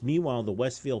me this. Meanwhile, the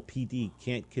Westfield PD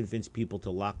can't convince people to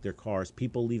lock their cars.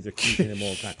 People leave their keys in them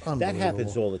all the time. That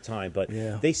happens all the time. But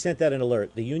they sent out an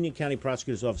alert. The Union County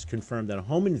Prosecutor's Office confirmed that a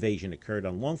home invasion occurred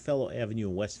on Longfellow Avenue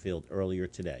in Westfield earlier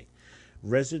today.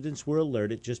 Residents were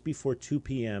alerted just before 2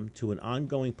 p.m. to an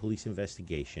ongoing police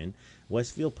investigation.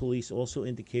 Westfield police also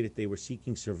indicated they were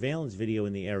seeking surveillance video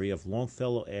in the area of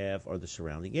Longfellow Ave or the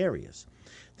surrounding areas.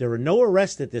 There are no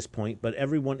arrests at this point, but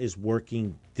everyone is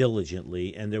working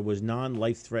diligently, and there was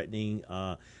non-life-threatening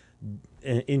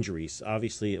injuries.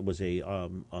 Obviously, it was a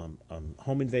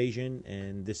home invasion,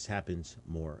 and this happens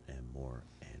more and more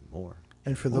and more.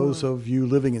 And for those of you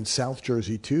living in South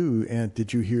Jersey, too, and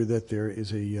did you hear that there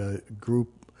is a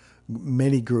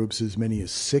many groups, as many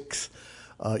as 6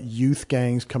 youth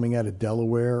gangs coming out of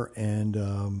Delaware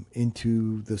and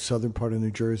into the southern part of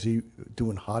New Jersey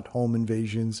doing hot home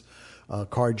invasions,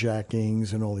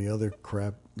 carjackings, and all the other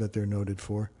crap that they're noted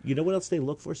for. You know what else they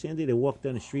look for, Sandy? They walk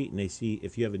down the street and they see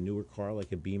if you have a newer car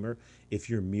like a Beamer, if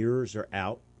your mirrors are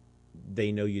out,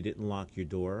 they know you didn't lock your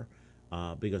door.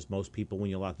 Because most people, when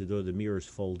you lock the door, the mirrors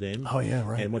fold in. Oh, yeah,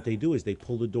 right. And what they do is they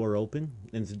pull the door open,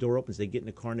 and as the door opens, they get in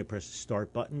the car and they press the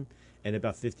start button, and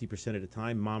about 50% of the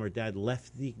time, mom or dad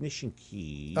left the ignition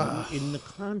key in the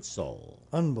console.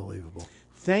 Unbelievable.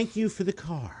 Thank you for the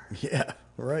car. Yeah,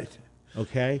 right.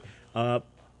 Okay?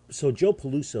 So Joe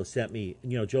Peluso sent me,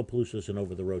 Joe Peluso's an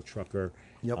over-the-road trucker.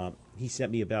 Yep. He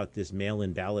sent me about this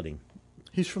mail-in balloting.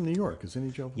 He's from New York, isn't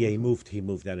he, Joe? Yeah, he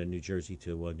moved out of New Jersey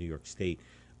to New York State.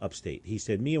 upstate. He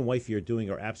said, me and wifey are doing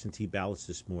our absentee ballots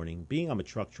this morning. Being I'm a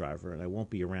truck driver and I won't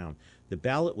be around, the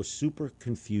ballot was super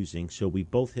confusing, so we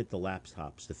both hit the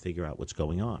laptops to figure out what's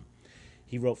going on.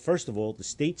 He wrote, first of all, the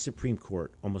state Supreme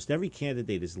Court, almost every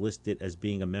candidate is listed as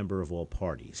being a member of all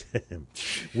parties.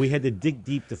 We had to dig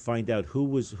deep to find out who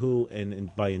was who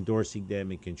and by endorsing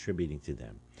them and contributing to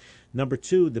them. Number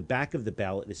two, the back of the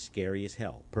ballot is scary as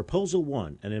hell. Proposal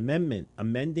 1, an amendment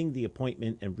amending the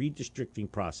appointment and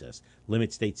redistricting process,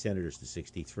 limit state senators to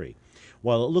 63.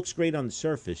 While it looks great on the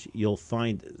surface, you'll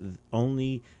find it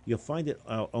only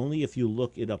if you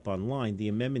look it up online. The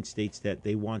amendment states that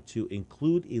they want to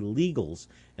include illegals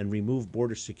and remove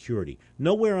border security.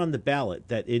 Nowhere on the ballot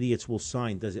that idiots will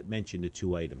sign does it mention the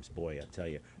two items. Boy, I tell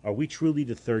you, are we truly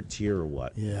the third tier or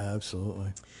what? Yeah,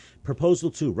 absolutely. Proposal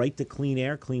 2, right to clean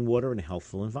air, clean water, and a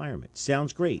healthful environment.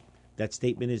 Sounds great. That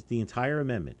statement is the entire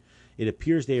amendment. It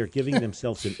appears they are giving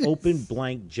themselves an open,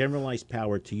 blank, generalized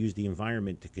power to use the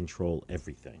environment to control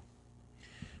everything.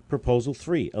 Proposal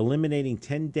 3, eliminating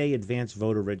 10-day advance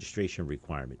voter registration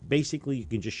requirement. Basically, you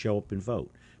can just show up and vote.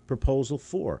 Proposal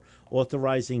 4,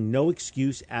 authorizing no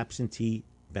excuse absentee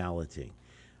balloting.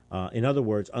 In other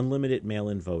words, unlimited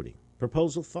mail-in voting.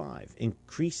 Proposal 5,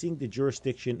 increasing the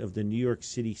jurisdiction of the New York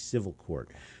City Civil Court.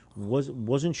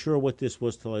 Wasn't sure what this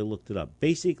was till I looked it up.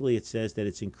 Basically, it says that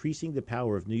it's increasing the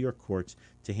power of New York courts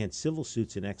to hand civil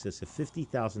suits in excess of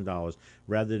 $50,000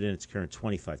 rather than its current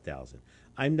 $25,000.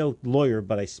 I'm no lawyer,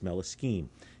 but I smell a scheme.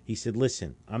 He said,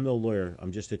 listen, I'm no lawyer.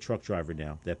 I'm just a truck driver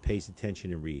now that pays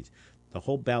attention and reads. The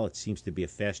whole ballot seems to be a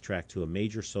fast track to a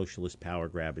major socialist power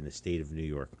grab in the state of New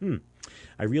York.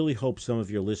 I really hope some of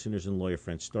your listeners and lawyer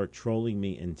friends start trolling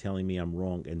me and telling me I'm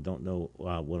wrong and don't know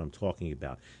what I'm talking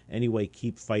about. Anyway,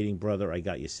 keep fighting, brother. I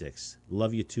got you 6.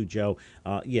 Love you too, Joe.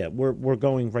 Yeah, we're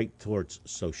going right towards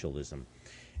socialism.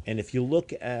 And if you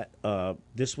look at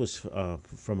this was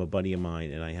from a buddy of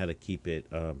mine, and I had to keep it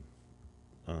a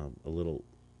little.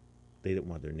 They didn't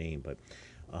want their name, but.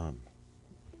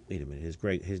 Wait a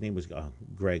minute. His name was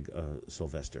Greg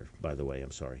Sylvester, by the way.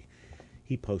 I'm sorry.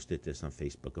 He posted this on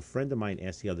Facebook. A friend of mine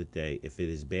asked the other day if it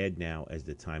is bad now as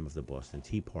the time of the Boston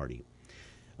Tea Party.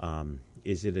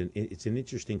 It's an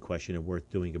interesting question and worth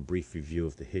doing a brief review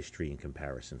of the history and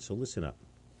comparison. So listen up.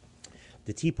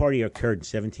 The Tea Party occurred in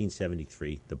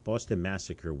 1773. The Boston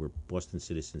Massacre, where Boston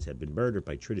citizens had been murdered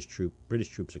by British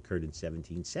troops, occurred in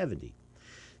 1770.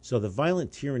 So the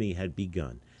violent tyranny had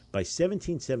begun. By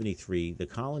 1773, the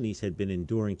colonies had been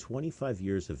enduring 25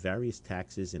 years of various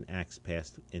taxes and acts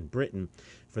passed in Britain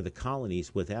for the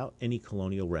colonies without any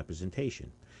colonial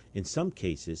representation. In some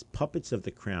cases, puppets of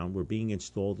the crown were being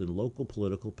installed in local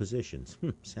political positions.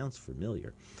 Sounds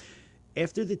familiar.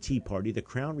 After the Tea Party, the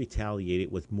crown retaliated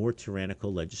with more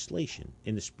tyrannical legislation.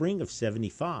 In the spring of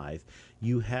 75,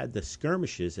 you had the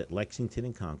skirmishes at Lexington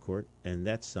and Concord, and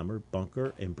that summer,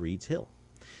 Bunker and Breed's Hill.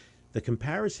 The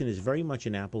comparison is very much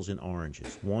an apples and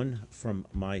oranges, one from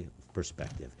my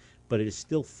perspective, but it is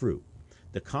still fruit.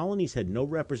 The colonies had no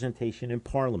representation in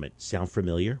Parliament. Sound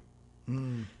familiar?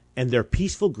 And their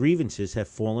peaceful grievances have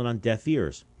fallen on deaf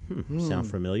ears.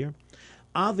 Sound familiar?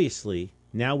 Obviously,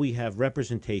 now we have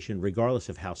representation regardless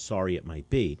of how sorry it might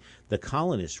be. The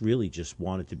colonists really just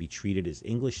wanted to be treated as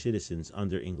English citizens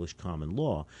under English common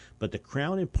law, but the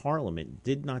Crown and Parliament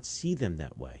did not see them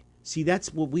that way. See,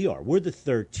 that's what we are. We're the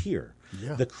third tier.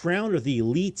 Yeah. The Crown are the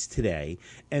elites today,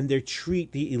 and they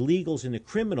treat the illegals and the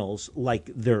criminals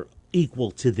like they're equal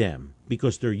to them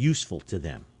because they're useful to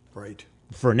them. Right.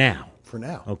 For now. For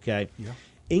now. Okay? Yeah.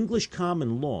 English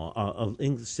common law, of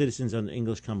English citizens under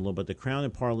English common law, but the Crown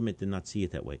and Parliament did not see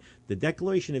it that way. The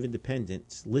Declaration of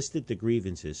Independence listed the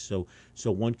grievances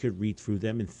so one could read through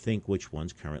them and think which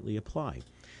ones currently apply.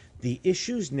 The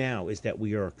issues now is that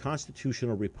we are a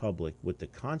constitutional republic with the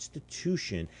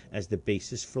Constitution as the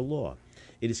basis for law.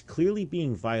 It is clearly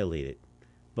being violated,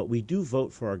 but we do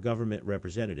vote for our government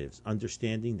representatives,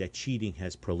 understanding that cheating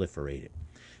has proliferated.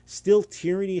 Still,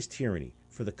 tyranny is tyranny.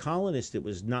 For the colonists, it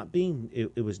was not being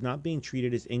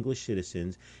treated as English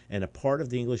citizens and a part of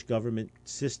the English government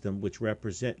system, with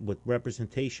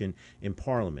representation in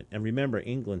Parliament. And remember,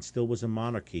 England still was a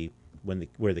monarchy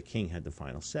where the king had the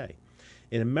final say.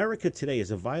 In America today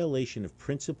is a violation of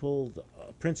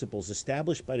principles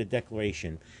established by the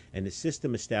Declaration and the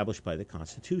system established by the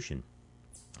Constitution.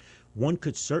 One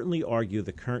could certainly argue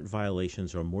the current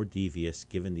violations are more devious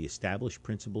given the established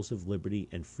principles of liberty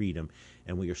and freedom,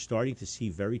 and we are starting to see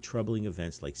very troubling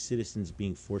events like citizens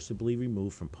being forcibly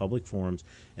removed from public forums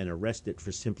and arrested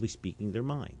for simply speaking their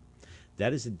mind.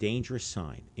 That is a dangerous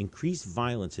sign. Increased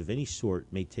violence of any sort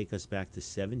may take us back to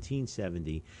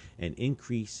 1770 and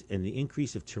the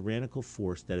increase of tyrannical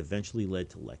force that eventually led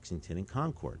to Lexington and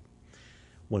Concord.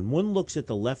 When one looks at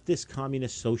the leftist,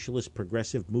 communist, socialist,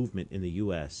 progressive movement in the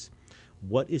U.S.,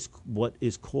 what is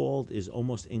called is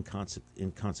almost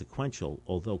inconsequential,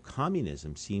 although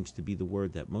communism seems to be the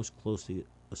word that most closely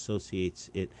associates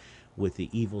it with the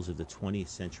evils of the 20th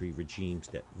century regimes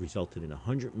that resulted in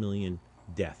 100 million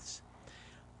deaths.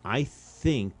 I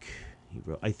think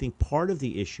part of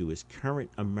the issue is current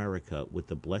America, with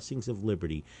the blessings of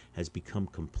liberty, has become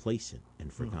complacent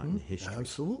and forgotten history.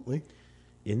 Absolutely.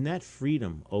 In that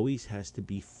freedom always has to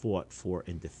be fought for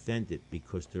and defended,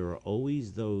 because there are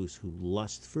always those who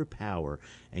lust for power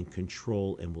and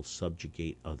control and will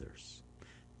subjugate others.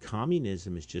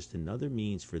 Communism is just another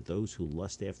means for those who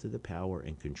lust after the power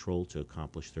and control to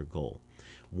accomplish their goal.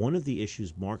 One of the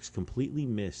issues Marx completely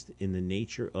missed in the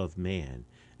nature of man.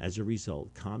 As a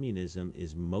result, communism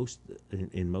is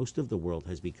in most of the world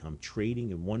has become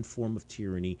trading in one form of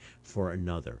tyranny for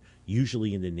another,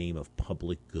 usually in the name of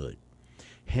public good.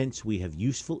 Hence, we have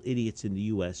useful idiots in the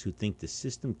U.S. who think the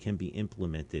system can be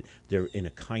implemented there in a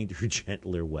kinder,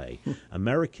 gentler way.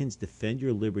 Americans, defend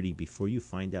your liberty before you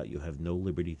find out you have no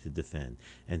liberty to defend.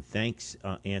 And thanks,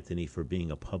 Anthony, for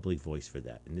being a public voice for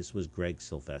that. And this was Greg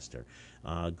Sylvester.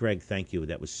 Greg, thank you.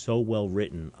 That was so well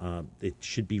written. It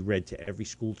should be read to every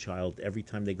school child every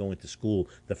time they go into school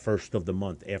the first of the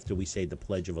month after we say the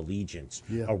Pledge of Allegiance,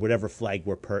 or whatever flag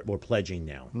we're pledging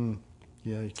now.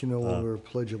 Yeah, you can no longer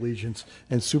pledge allegiance,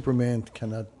 and Superman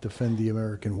cannot defend the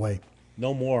American way.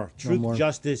 No more. Truth,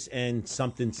 justice, and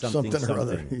something or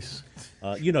other.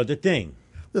 The thing.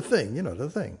 The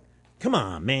thing. Come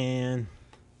on, man.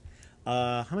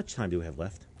 How much time do we have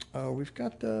left? We've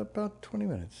got about 20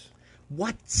 minutes.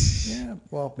 What? Yeah,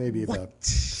 well, maybe about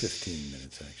 15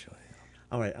 minutes, actually.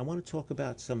 All right, I want to talk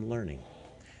about some learning.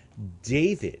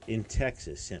 David in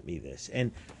Texas sent me this,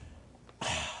 and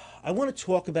I want to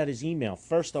talk about his email.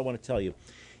 First, I want to tell you,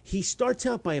 he starts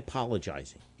out by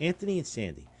apologizing. Anthony and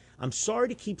Sandy, I'm sorry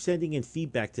to keep sending in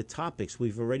feedback to topics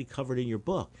we've already covered in your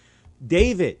book.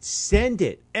 David, send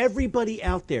it. Everybody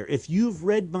out there, if you've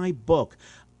read my book,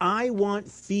 I want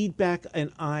feedback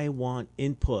and I want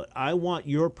input. I want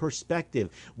your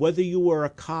perspective. Whether you were a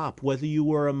cop, whether you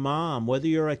were a mom, whether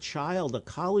you're a child, a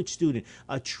college student,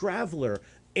 a traveler,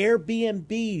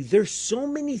 Airbnb, there's so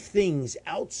many things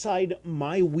outside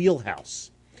my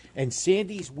wheelhouse and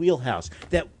Sandy's wheelhouse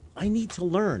that I need to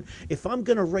learn. If I'm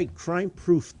going to write Crime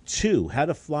Proof 2, how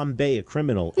to flambe a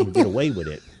criminal and get away with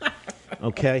it,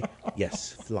 okay?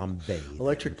 Yes, flambe.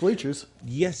 Electric bleachers.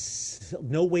 Yes,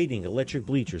 no waiting, electric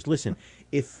bleachers. Listen,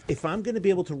 if I'm going to be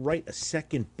able to write a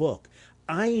second book,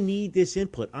 I need this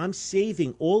input. I'm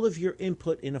saving all of your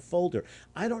input in a folder.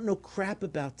 I don't know crap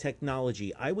about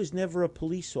technology. I was never a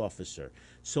police officer.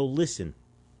 So listen,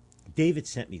 David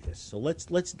sent me this. So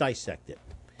let's dissect it.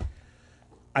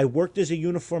 I worked as a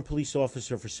uniformed police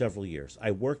officer for several years.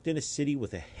 I worked in a city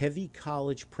with a heavy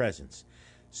college presence.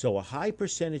 So a high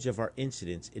percentage of our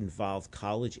incidents involved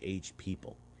college-age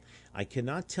people. I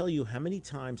cannot tell you how many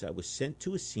times I was sent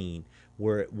to a scene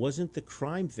where it wasn't the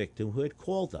crime victim who had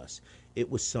called us. It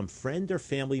was some friend or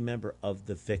family member of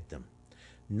the victim.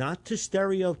 Not to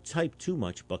stereotype too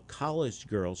much, but college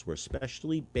girls were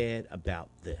especially bad about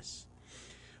this.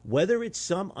 Whether it's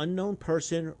some unknown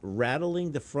person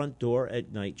rattling the front door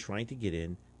at night trying to get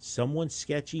in, someone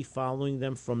sketchy following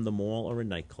them from the mall or a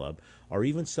nightclub, or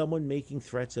even someone making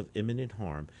threats of imminent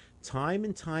harm, time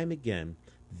and time again,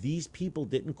 these people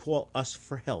didn't call us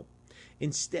for help.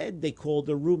 Instead, they called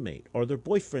their roommate or their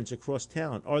boyfriends across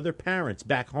town or their parents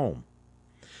back home.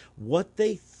 What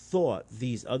they thought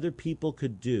these other people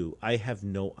could do, I have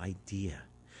no idea.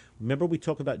 Remember we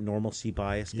talk about normalcy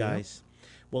bias, guys? Yeah.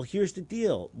 Well, here's the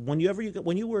deal. When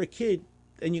you were a kid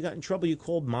and you got in trouble, you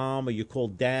called mom or you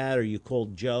called dad or you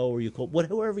called Joe or you called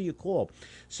whoever you call.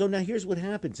 So now here's what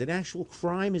happens. An actual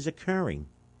crime is occurring.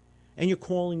 And you're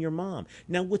calling your mom.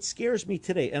 Now, what scares me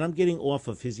today, and I'm getting off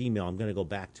of his email, I'm going to go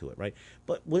back to it, right?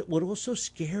 But what also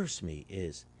scares me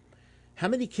is how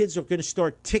many kids are going to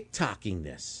start TikToking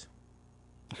this?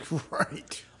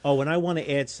 Right. Oh, and I want to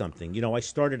add something. You know, I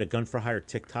started a Gun for Hire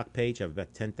TikTok page. I have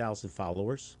about 10,000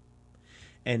 followers.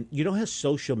 And you know how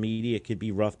social media could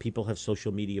be rough? People have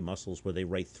social media muscles where they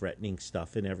write threatening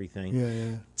stuff and everything.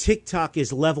 Yeah. TikTok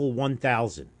is level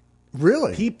 1,000.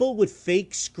 Really? People with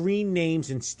fake screen names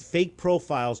and fake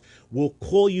profiles will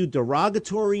call you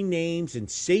derogatory names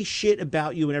and say shit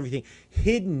about you and everything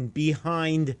hidden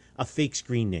behind a fake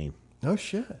screen name. No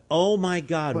shit. Oh my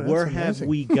God, Boy, that's where have amazing.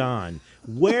 we gone?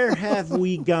 Where have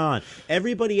we gone?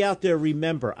 Everybody out there,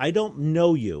 remember, I don't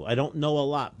know you. I don't know a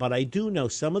lot, but I do know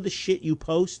some of the shit you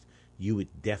post, you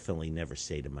would definitely never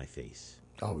say to my face.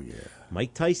 Oh, yeah.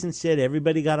 Mike Tyson said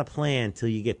everybody got a plan till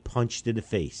you get punched in the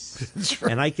face.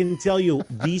 And I can tell you,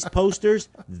 these posters,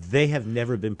 they have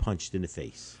never been punched in the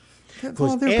face.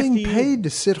 Well, they're being paid to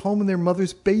sit home in their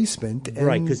mother's basement and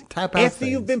Right, because tap out after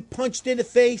things. you've been punched in the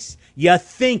face, you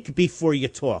think before you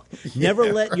talk.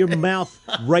 Never let your mouth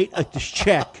write a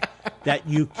check that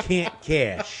you can't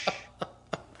cash.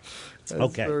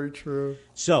 That's very true.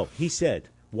 So he said,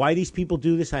 why these people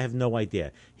do this, I have no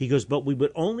idea. He goes, but we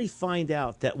would only find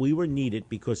out that we were needed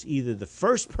because either the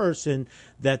first person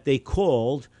that they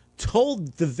called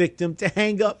told the victim to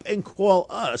hang up and call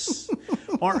us,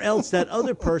 or else that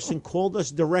other person called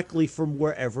us directly from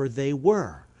wherever they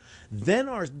were. Then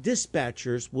our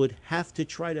dispatchers would have to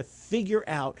try to figure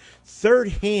out third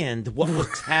hand what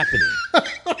was happening.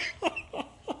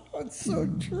 That's so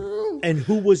true. And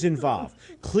who was involved.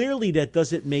 Clearly, that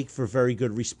doesn't make for very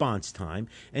good response time.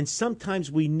 And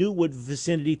sometimes we knew what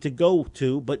vicinity to go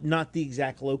to, but not the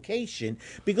exact location.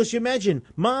 Because you imagine,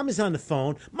 mom is on the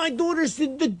phone. My daughter's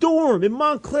in the dorm in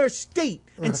Montclair State,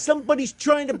 and somebody's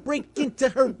trying to break into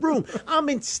her room. I'm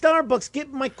in Starbucks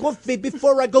getting my coffee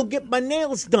before I go get my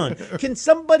nails done. Can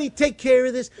somebody take care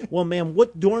of this? Well, ma'am,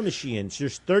 what dorm is she in?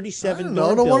 There's 37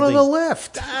 dorm the one on the buildings.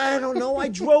 left. I don't know. I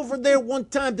drove her there one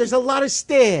time. There's a lot of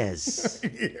stairs.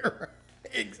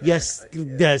 Exactly. Yes,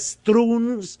 there's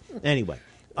streams. Anyway,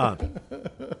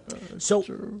 so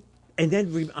and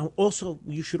then also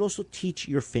you should also teach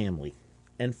your family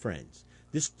and friends.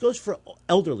 This goes for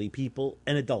elderly people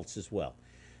and adults as well.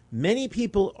 Many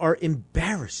people are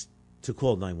embarrassed to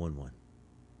call 911.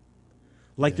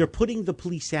 Like they're putting the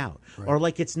police out, or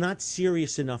like it's not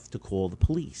serious enough to call the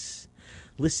police.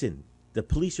 Listen, the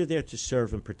police are there to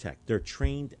serve and protect. They're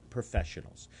trained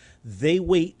professionals. They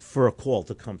wait for a call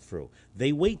to come through.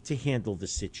 They wait to handle the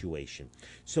situation.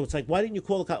 So it's like, why didn't you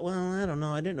call the cop? Well, I don't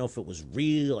know. I didn't know if it was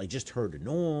real. I just heard a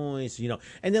noise,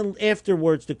 And then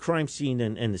afterwards, the crime scene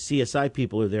and the CSI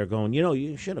people are there going,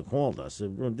 you should have called us.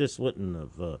 This wouldn't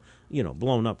have,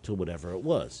 blown up to whatever it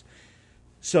was.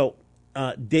 So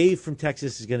Dave from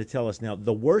Texas is going to tell us now,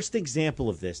 the worst example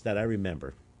of this that I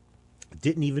remember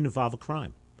didn't even involve a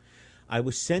crime. I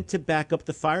was sent to back up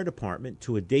the fire department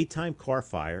to a daytime car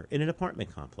fire in an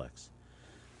apartment complex.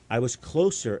 I was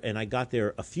closer, and I got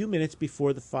there a few minutes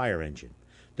before the fire engine.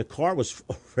 The car was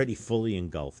already fully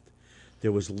engulfed.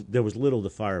 There was little the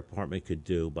fire department could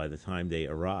do by the time they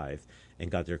arrived and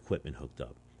got their equipment hooked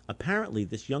up. Apparently,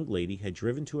 this young lady had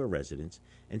driven to her residence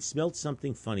and smelled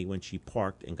something funny when she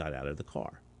parked and got out of the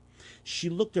car. She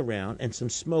looked around, and some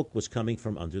smoke was coming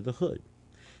from under the hood.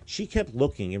 She kept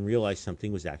looking and realized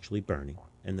something was actually burning,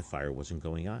 and the fire wasn't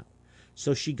going out.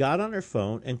 So she got on her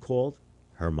phone and called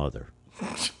her mother.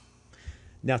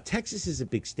 Now, Texas is a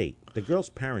big state. The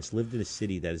girl's parents lived in a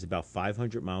city that is about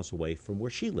 500 miles away from where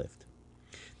she lived.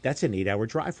 That's an 8-hour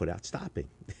drive without stopping.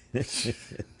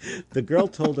 The girl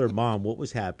told her mom what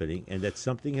was happening and that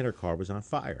something in her car was on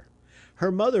fire.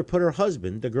 Her mother put her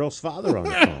husband, the girl's father, on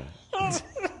the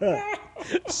phone.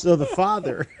 So the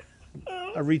father,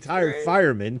 a retired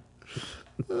fireman,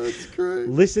 That's great.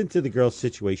 listened to the girl's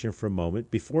situation for a moment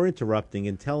before interrupting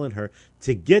and telling her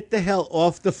to get the hell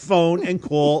off the phone and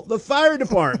call the fire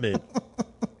department.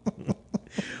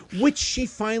 Which she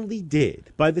finally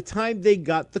did. By the time they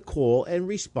got the call and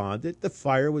responded, the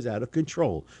fire was out of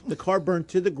control. The car burned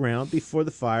to the ground before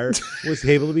the fire was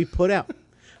able to be put out.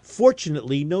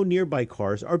 Fortunately, no nearby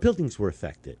cars or buildings were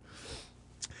affected.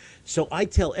 So I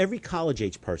tell every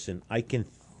college-age person I can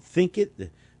think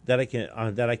that I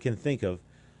can think of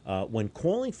when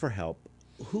calling for help,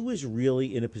 who is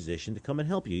really in a position to come and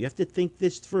help you. You have to think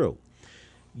this through.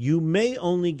 You may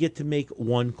only get to make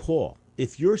one call.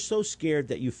 If you're so scared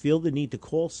that you feel the need to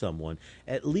call someone,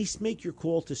 at least make your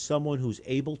call to someone who's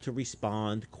able to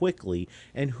respond quickly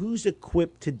and who's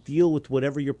equipped to deal with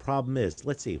whatever your problem is.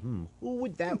 Let's see, who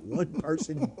would that one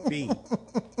person be?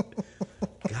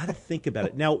 Got to think about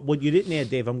it. Now, what you didn't add,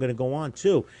 Dave, I'm going to go on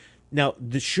too. Now,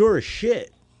 the sure as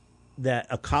shit that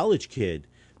a college kid,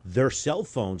 their cell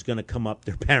phone's going to come up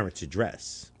their parents'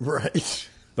 address. Right.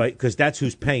 Right? Because that's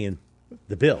who's paying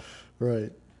the bill.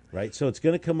 Right. Right, so it's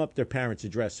going to come up their parents'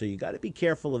 address. So you got to be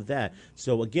careful of that.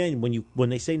 So again, when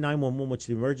they say 911, what's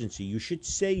the emergency? You should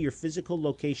say your physical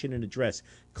location and address,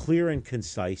 clear and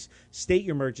concise. State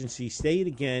your emergency, state it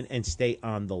again, and stay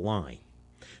on the line.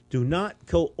 Do not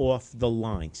go off the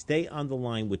line. Stay on the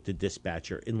line with the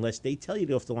dispatcher unless they tell you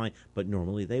to go off the line, but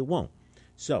normally they won't.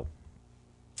 So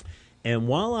And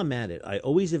while I'm at it, I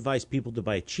always advise people to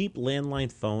buy a cheap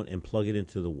landline phone and plug it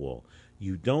into the wall.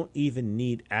 You don't even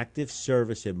need active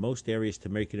service in most areas to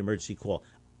make an emergency call.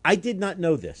 I did not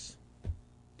know this.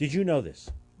 Did you know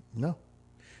this? No.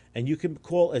 And you can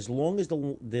call as long as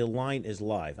the line is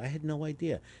live. I had no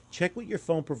idea. Check with your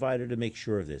phone provider to make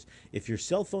sure of this. If your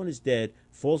cell phone is dead,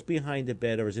 falls behind the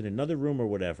bed, or is in another room or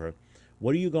whatever,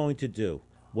 what are you going to do?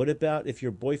 What about if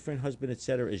your boyfriend, husband,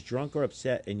 etc., is drunk or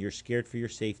upset and you're scared for your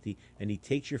safety and he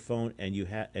takes your phone and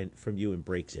from you and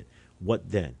breaks it? What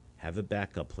then? Have a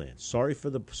backup plan. Sorry for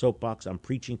the soapbox. I'm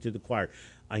preaching to the choir.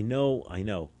 I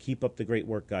know. Keep up the great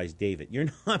work, guys. David, you're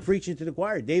not preaching to the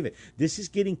choir, David. This is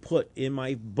getting put in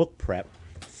my book prep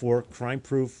for Crime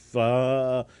Proof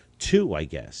 2, I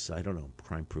guess. I don't know.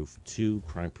 Crime Proof 2,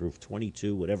 Crime Proof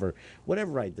 22,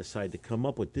 whatever I decide to come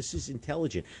up with. This is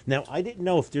intelligent. Now, I didn't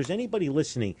know if there's anybody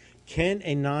listening, can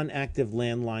a non-active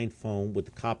landline phone with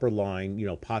the copper line,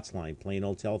 POTS line, plain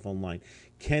old telephone line,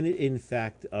 can it in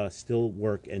fact still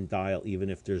work and dial even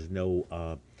if there's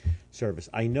no service?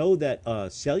 I know that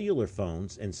cellular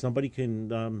phones, and somebody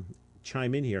can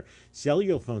chime in here,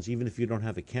 cellular phones, even if you don't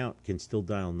have a account, can still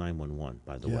dial 911,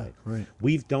 by the way. Right.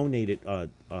 We've donated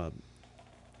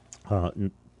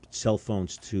cell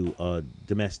phones to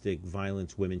domestic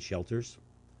violence women shelters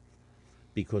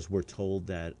because we're told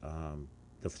that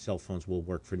the cell phones will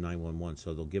work for 911,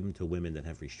 so they'll give them to women that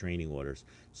have restraining orders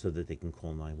so that they can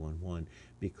call 911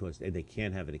 and they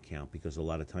can't have an account because a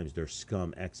lot of times they're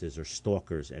scum exes or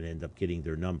stalkers and end up getting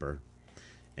their number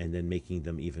and then making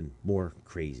them even more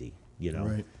crazy,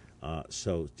 Right.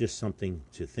 So just something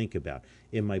to think about.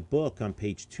 In my book on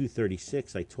page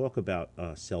 236, I talk about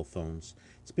cell phones.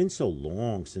 It's been so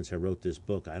long since I wrote this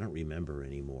book, I don't remember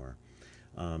anymore.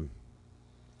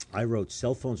 I wrote,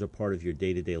 cell phones are part of your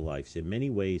day-to-day lives. In many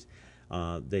ways,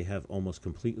 they have almost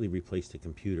completely replaced a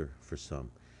computer for some.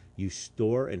 You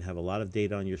store and have a lot of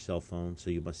data on your cell phone, so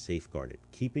you must safeguard it.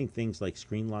 Keeping things like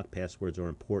screen lock passwords are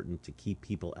important to keep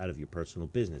people out of your personal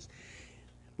business.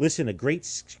 Listen, a great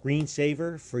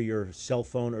screensaver for your cell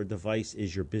phone or device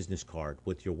is your business card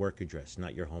with your work address,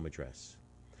 not your home address.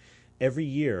 Every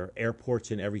year,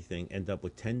 airports and everything end up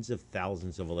with tens of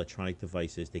thousands of electronic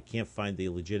devices. They can't find the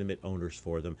legitimate owners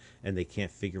for them, and they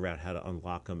can't figure out how to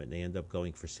unlock them, and they end up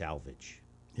going for salvage.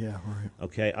 Yeah, right.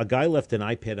 Okay, a guy left an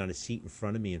iPad on a seat in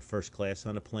front of me in first class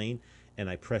on a plane, and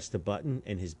I pressed a button,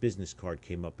 and his business card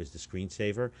came up as the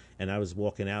screensaver, and I was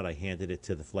walking out. I handed it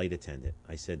to the flight attendant.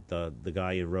 I said, the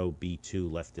guy in row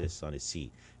B2 left this on his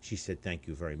seat. She said, thank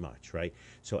you very much, right?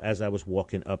 So as I was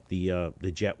walking up the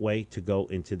jetway to go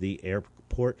into the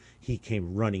airport, he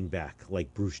came running back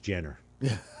like Bruce Jenner.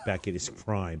 Back in his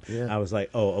prime. Yeah. I was like,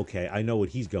 oh, okay, I know what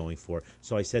he's going for.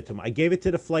 So I said to him, I gave it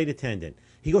to the flight attendant.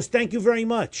 He goes, thank you very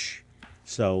much.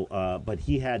 So, but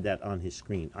he had that on his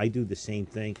screen. I do the same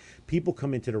thing. People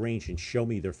come into the range and show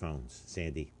me their phones,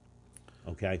 Sandy.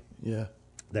 Okay? Yeah.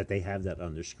 That they have that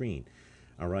on their screen.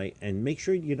 All right? And make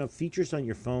sure, features on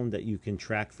your phone that you can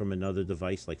track from another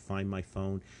device, like Find My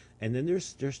Phone. And then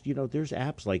there's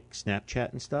apps like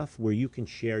Snapchat and stuff where you can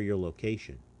share your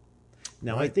location.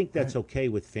 Now, I think that's okay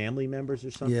with family members or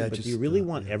something, Yeah, but just, do you really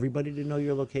want everybody to know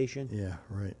your location? Yeah,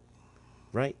 right.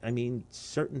 Right? I mean,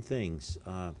 certain things,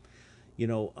 you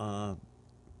want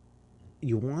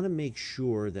to make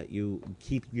sure that you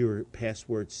keep your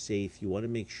passwords safe. You want to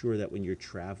make sure that when you're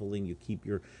traveling, you keep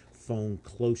your phone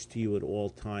close to you at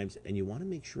all times, and you want to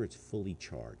make sure it's fully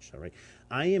charged, all right?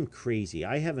 I am crazy.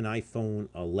 I have an iPhone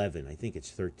 11. I think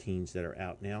it's 13s that are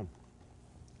out now.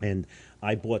 And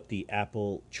I bought the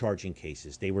Apple charging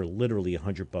cases. They were literally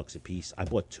 $100 a piece. I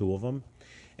bought 2 of them.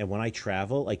 And when I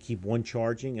travel, I keep one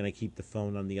charging and I keep the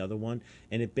phone on the other one.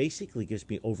 And it basically gives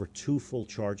me over 2 full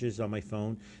charges on my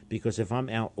phone, because if I'm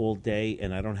out all day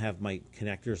and I don't have my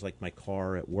connectors like my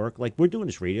car at work, like we're doing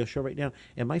this radio show right now,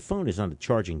 and my phone is on the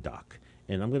charging dock.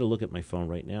 And I'm going to look at my phone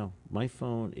right now. My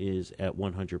phone is at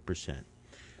 100%.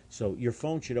 So your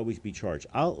phone should always be charged.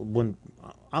 I'll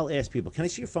ask people, can I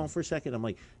see your phone for a second? I'm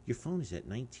like, your phone is at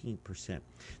 19%.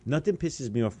 Nothing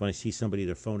pisses me off when I see somebody,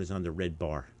 their phone is on the red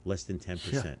bar, less than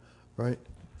 10%. Yeah, right.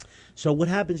 So what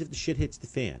happens if the shit hits the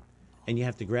fan and you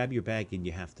have to grab your bag and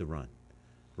you have to run,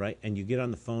 right? And you get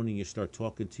on the phone and you start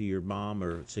talking to your mom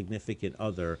or significant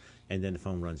other, and then the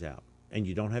phone runs out. And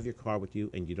you don't have your car with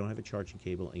you, and you don't have a charging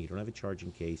cable, and you don't have a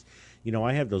charging case.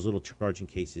 I have those little charging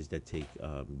cases that take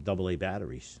AA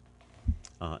batteries,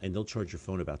 and they'll charge your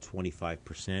phone about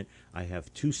 25%. I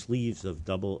have 2 sleeves of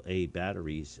AA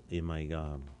batteries in my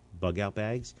bug-out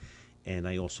bags, and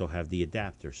I also have the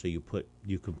adapter. So you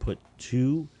can put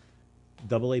 2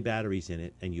 AA batteries in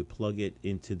it, and you plug it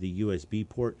into the USB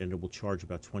port, and it will charge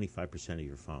about 25% of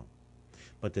your phone.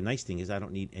 But the nice thing is I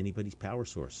don't need anybody's power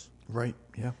source. Right.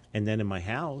 Yeah. And then in my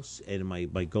house, and in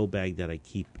my go bag that I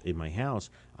keep in my house,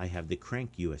 I have the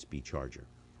crank USB charger.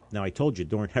 Now, I told you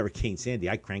during Hurricane Sandy,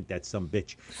 I cranked that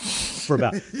sumbitch for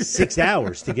about 6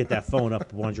 hours to get that phone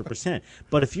up 100%.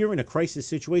 But if you're in a crisis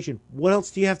situation, what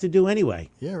else do you have to do anyway?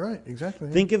 Yeah, right. Exactly.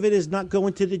 Yeah. Think of it as not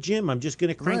going to the gym. I'm just going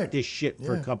to crank Right. this shit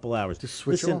for a Yeah. couple hours. Just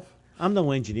switch Listen, off. I'm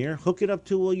no engineer. Hook it up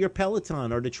to your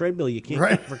Peloton or the treadmill you can't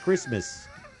Right. get for Christmas.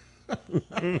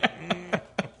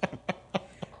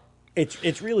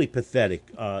 It's really pathetic.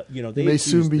 You know, they You may accuse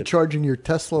soon be the- charging your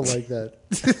Tesla like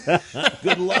that.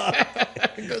 Good luck.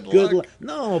 Good luck.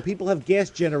 No, people have gas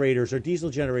generators or diesel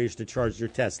generators to charge their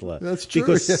Tesla. That's true.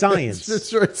 Because Yeah, science.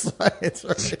 That's right. Science.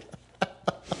 Right.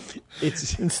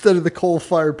 It's Instead of the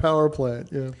coal-fired power plant.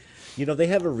 Yeah. You know, they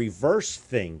have a reverse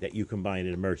thing that you can buy in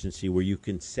an emergency where you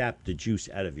can sap the juice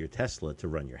out of your Tesla to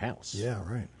run your house. Yeah.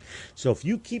 Right. So if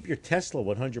you keep your Tesla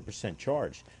 100%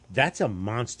 charged, that's a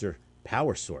monster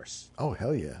power source Oh,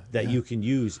 hell yeah. that you can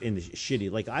use in the shitty.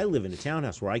 Like, I live in a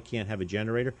townhouse where I can't have a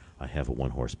generator. I have a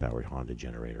 1-horsepower Honda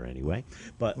generator anyway,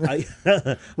 but I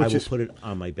will is put it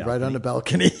on my balcony. Right on the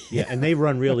balcony. Yeah, and they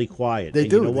run really quiet. They And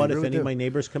do, You know they what? really If any of do. my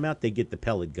neighbors come out, they get the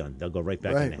pellet gun. They'll go right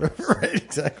back in Right. the house. Right.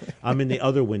 Exactly. I'm in the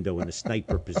other window in the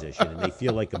sniper position, and they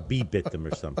feel like a bee bit them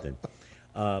or something.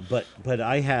 But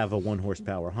I have a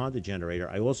 1-horsepower Honda generator.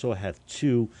 I also have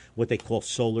 2 what they call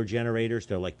solar generators.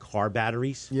 They're like car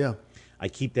batteries. Yeah. I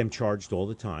keep them charged all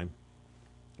the time.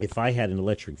 If I had an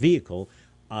electric vehicle,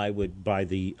 I would buy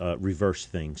the reverse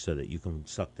thing so that you can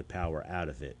suck the power out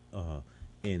of it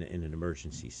in an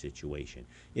emergency situation.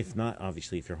 If not,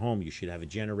 obviously, if you're home, you should have a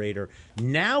generator.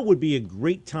 Now would be a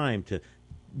great time to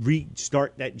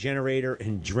restart that generator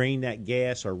and drain that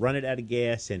gas or run it out of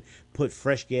gas and put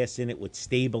fresh gas in it with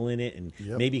stable in it and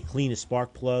Yep. maybe clean a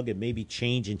spark plug and maybe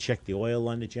change and check the oil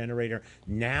on the generator.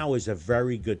 Now is a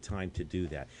very good time to do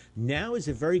that. Now is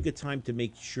a very good time to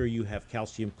make sure you have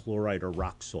calcium chloride or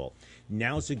rock salt.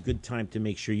 Now is a good time to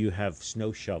make sure you have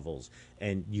snow shovels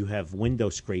and you have window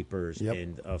scrapers Yep.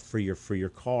 and for your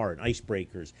car and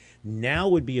icebreakers. Now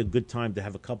would be a good time to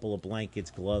have a couple of blankets,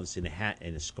 gloves, and a hat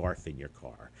and a scarf in your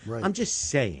car. Right. I'm just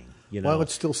saying, you know. While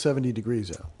it's still 70 degrees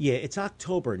out. Yeah, it's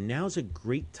October. Now's a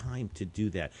great time to do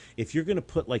that. If you're going to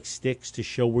put like sticks to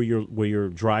show where your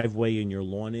driveway and your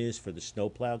lawn is for the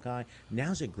snowplow guy,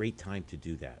 now's a great time to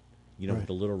do that. You know, Right. with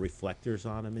the little reflectors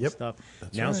on them and Yep, stuff.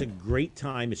 that's Now's right. a great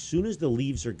time. As soon as the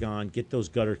leaves are gone, get those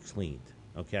gutters cleaned.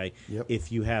 Okay. Yep.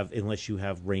 Unless you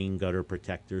have rain gutter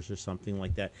protectors or something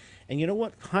like that. And you know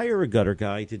what? Hire a gutter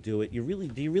guy to do it. Do you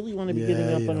really want to be Yeah, getting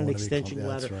you up don't on an wanna be extension clumsy.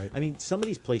 That's ladder? right. I mean, some of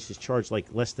these places charge like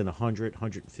less than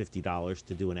 $150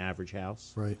 to do an average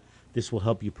house. Right. This will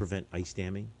help you prevent ice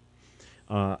damming.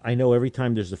 I know every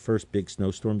time there's the first big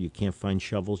snowstorm, you can't find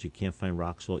shovels, you can't find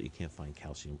rock salt, you can't find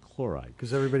calcium chloride.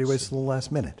 Because everybody waits till the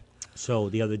last minute. So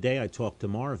the other day I talked to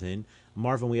Marvin.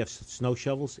 Marvin, we have snow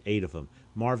shovels, 8 of them.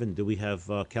 Marvin, do we have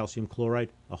calcium chloride?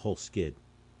 A whole skid.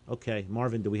 Okay,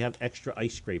 Marvin, do we have extra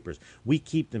ice scrapers? We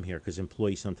keep them here because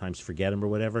employees sometimes forget them or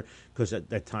whatever. Because at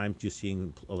that time, you're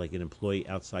seeing like an employee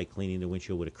outside cleaning the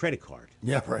windshield with a credit card.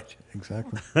 Yeah, right.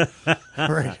 Exactly.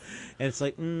 Right. And it's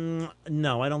like,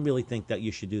 no, I don't really think that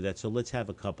you should do that. So let's have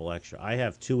a couple extra. I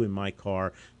have 2 in my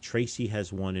car. Tracy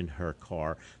has 1 in her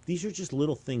car. These are just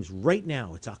little things. Right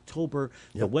now, it's October.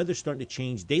 The Yep. weather's starting to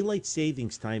change. Daylight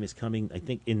savings time is coming, I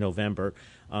think, in November.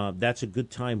 That's a good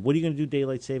time. What are you going to do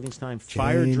daylight savings time?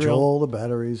 Fire Change drill. all the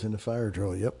batteries in the fire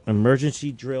drill. Yep.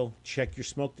 Emergency drill, check your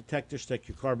smoke detectors, check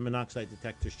your carbon monoxide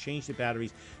detectors, change the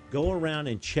batteries, go around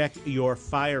and check your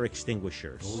fire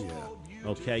extinguishers. Oh, yeah.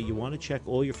 Okay, you want to check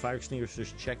all your fire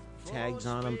extinguishers, check tags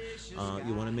on them.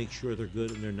 You want to make sure they're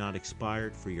good and they're not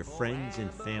expired for your friends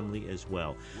and family as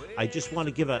well. I just want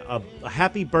to give a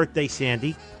happy birthday,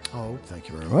 Sandy. Oh, thank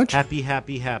you very much.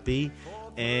 Happy.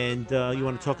 And you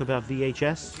want to talk about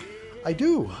VHS? I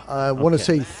do. I want to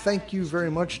Okay. say thank you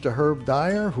very much to Herb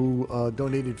Dyer, who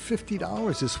donated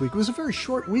 $50 this week. It was a very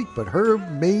short week, but Herb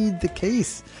made the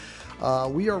case.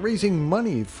 We are raising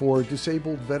money for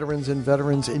disabled veterans and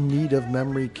veterans in need of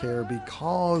memory care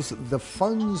because the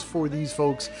funds for these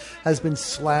folks has been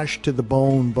slashed to the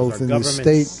bone, both Our in the government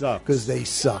state sucks. because they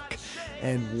suck.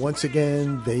 And once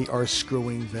again, they are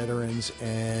screwing veterans,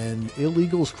 and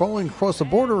illegals crawling across the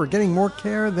border are getting more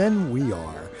care than we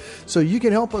are. So you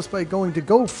can help us by going to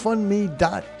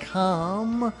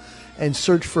GoFundMe.com and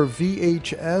search for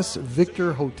VHS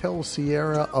Victor Hotel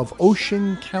Sierra of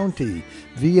Ocean County.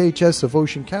 VHS of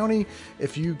Ocean County.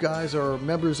 If you guys are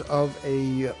members of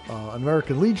a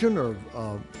American Legion or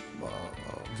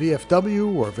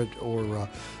VFW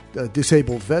or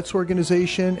Disabled Vets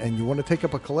Organization and you want to take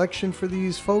up a collection for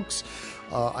these folks,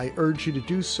 I urge you to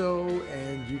do so,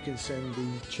 and you can send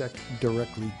the check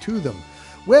directly to them.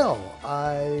 Well,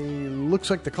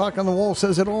 looks like the clock on the wall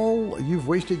says it all. You've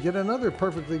wasted yet another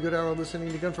perfectly good hour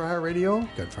listening to Gun for Hire Radio.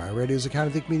 Gun for Hire Radio is a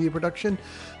Counter Think Media production.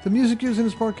 The music used in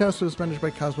this broadcast was managed by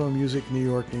Cosmo Music, New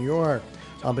York, New York.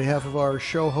 On behalf of our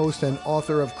show host and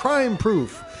author of Crime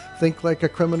Proof, Think Like a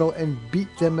Criminal and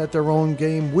Beat Them at Their Own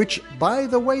Game, which, by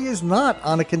the way, is not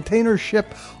on a container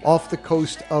ship off the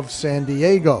coast of San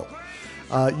Diego.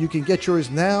 You can get yours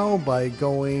now by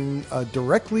going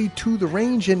directly to the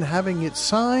range and having it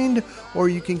signed, or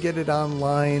you can get it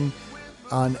online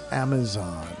on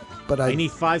Amazon. But I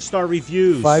need 5-star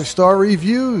reviews. 5-star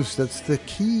reviews. That's the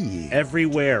key.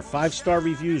 Everywhere. 5-star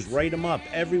reviews. Write them up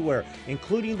everywhere,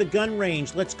 including the gun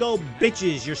range. Let's go,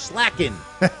 bitches. You're slacking.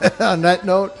 On that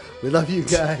note, we love you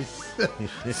guys.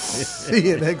 See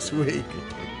you next week.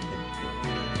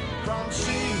 From sea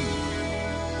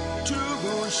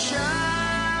to shine.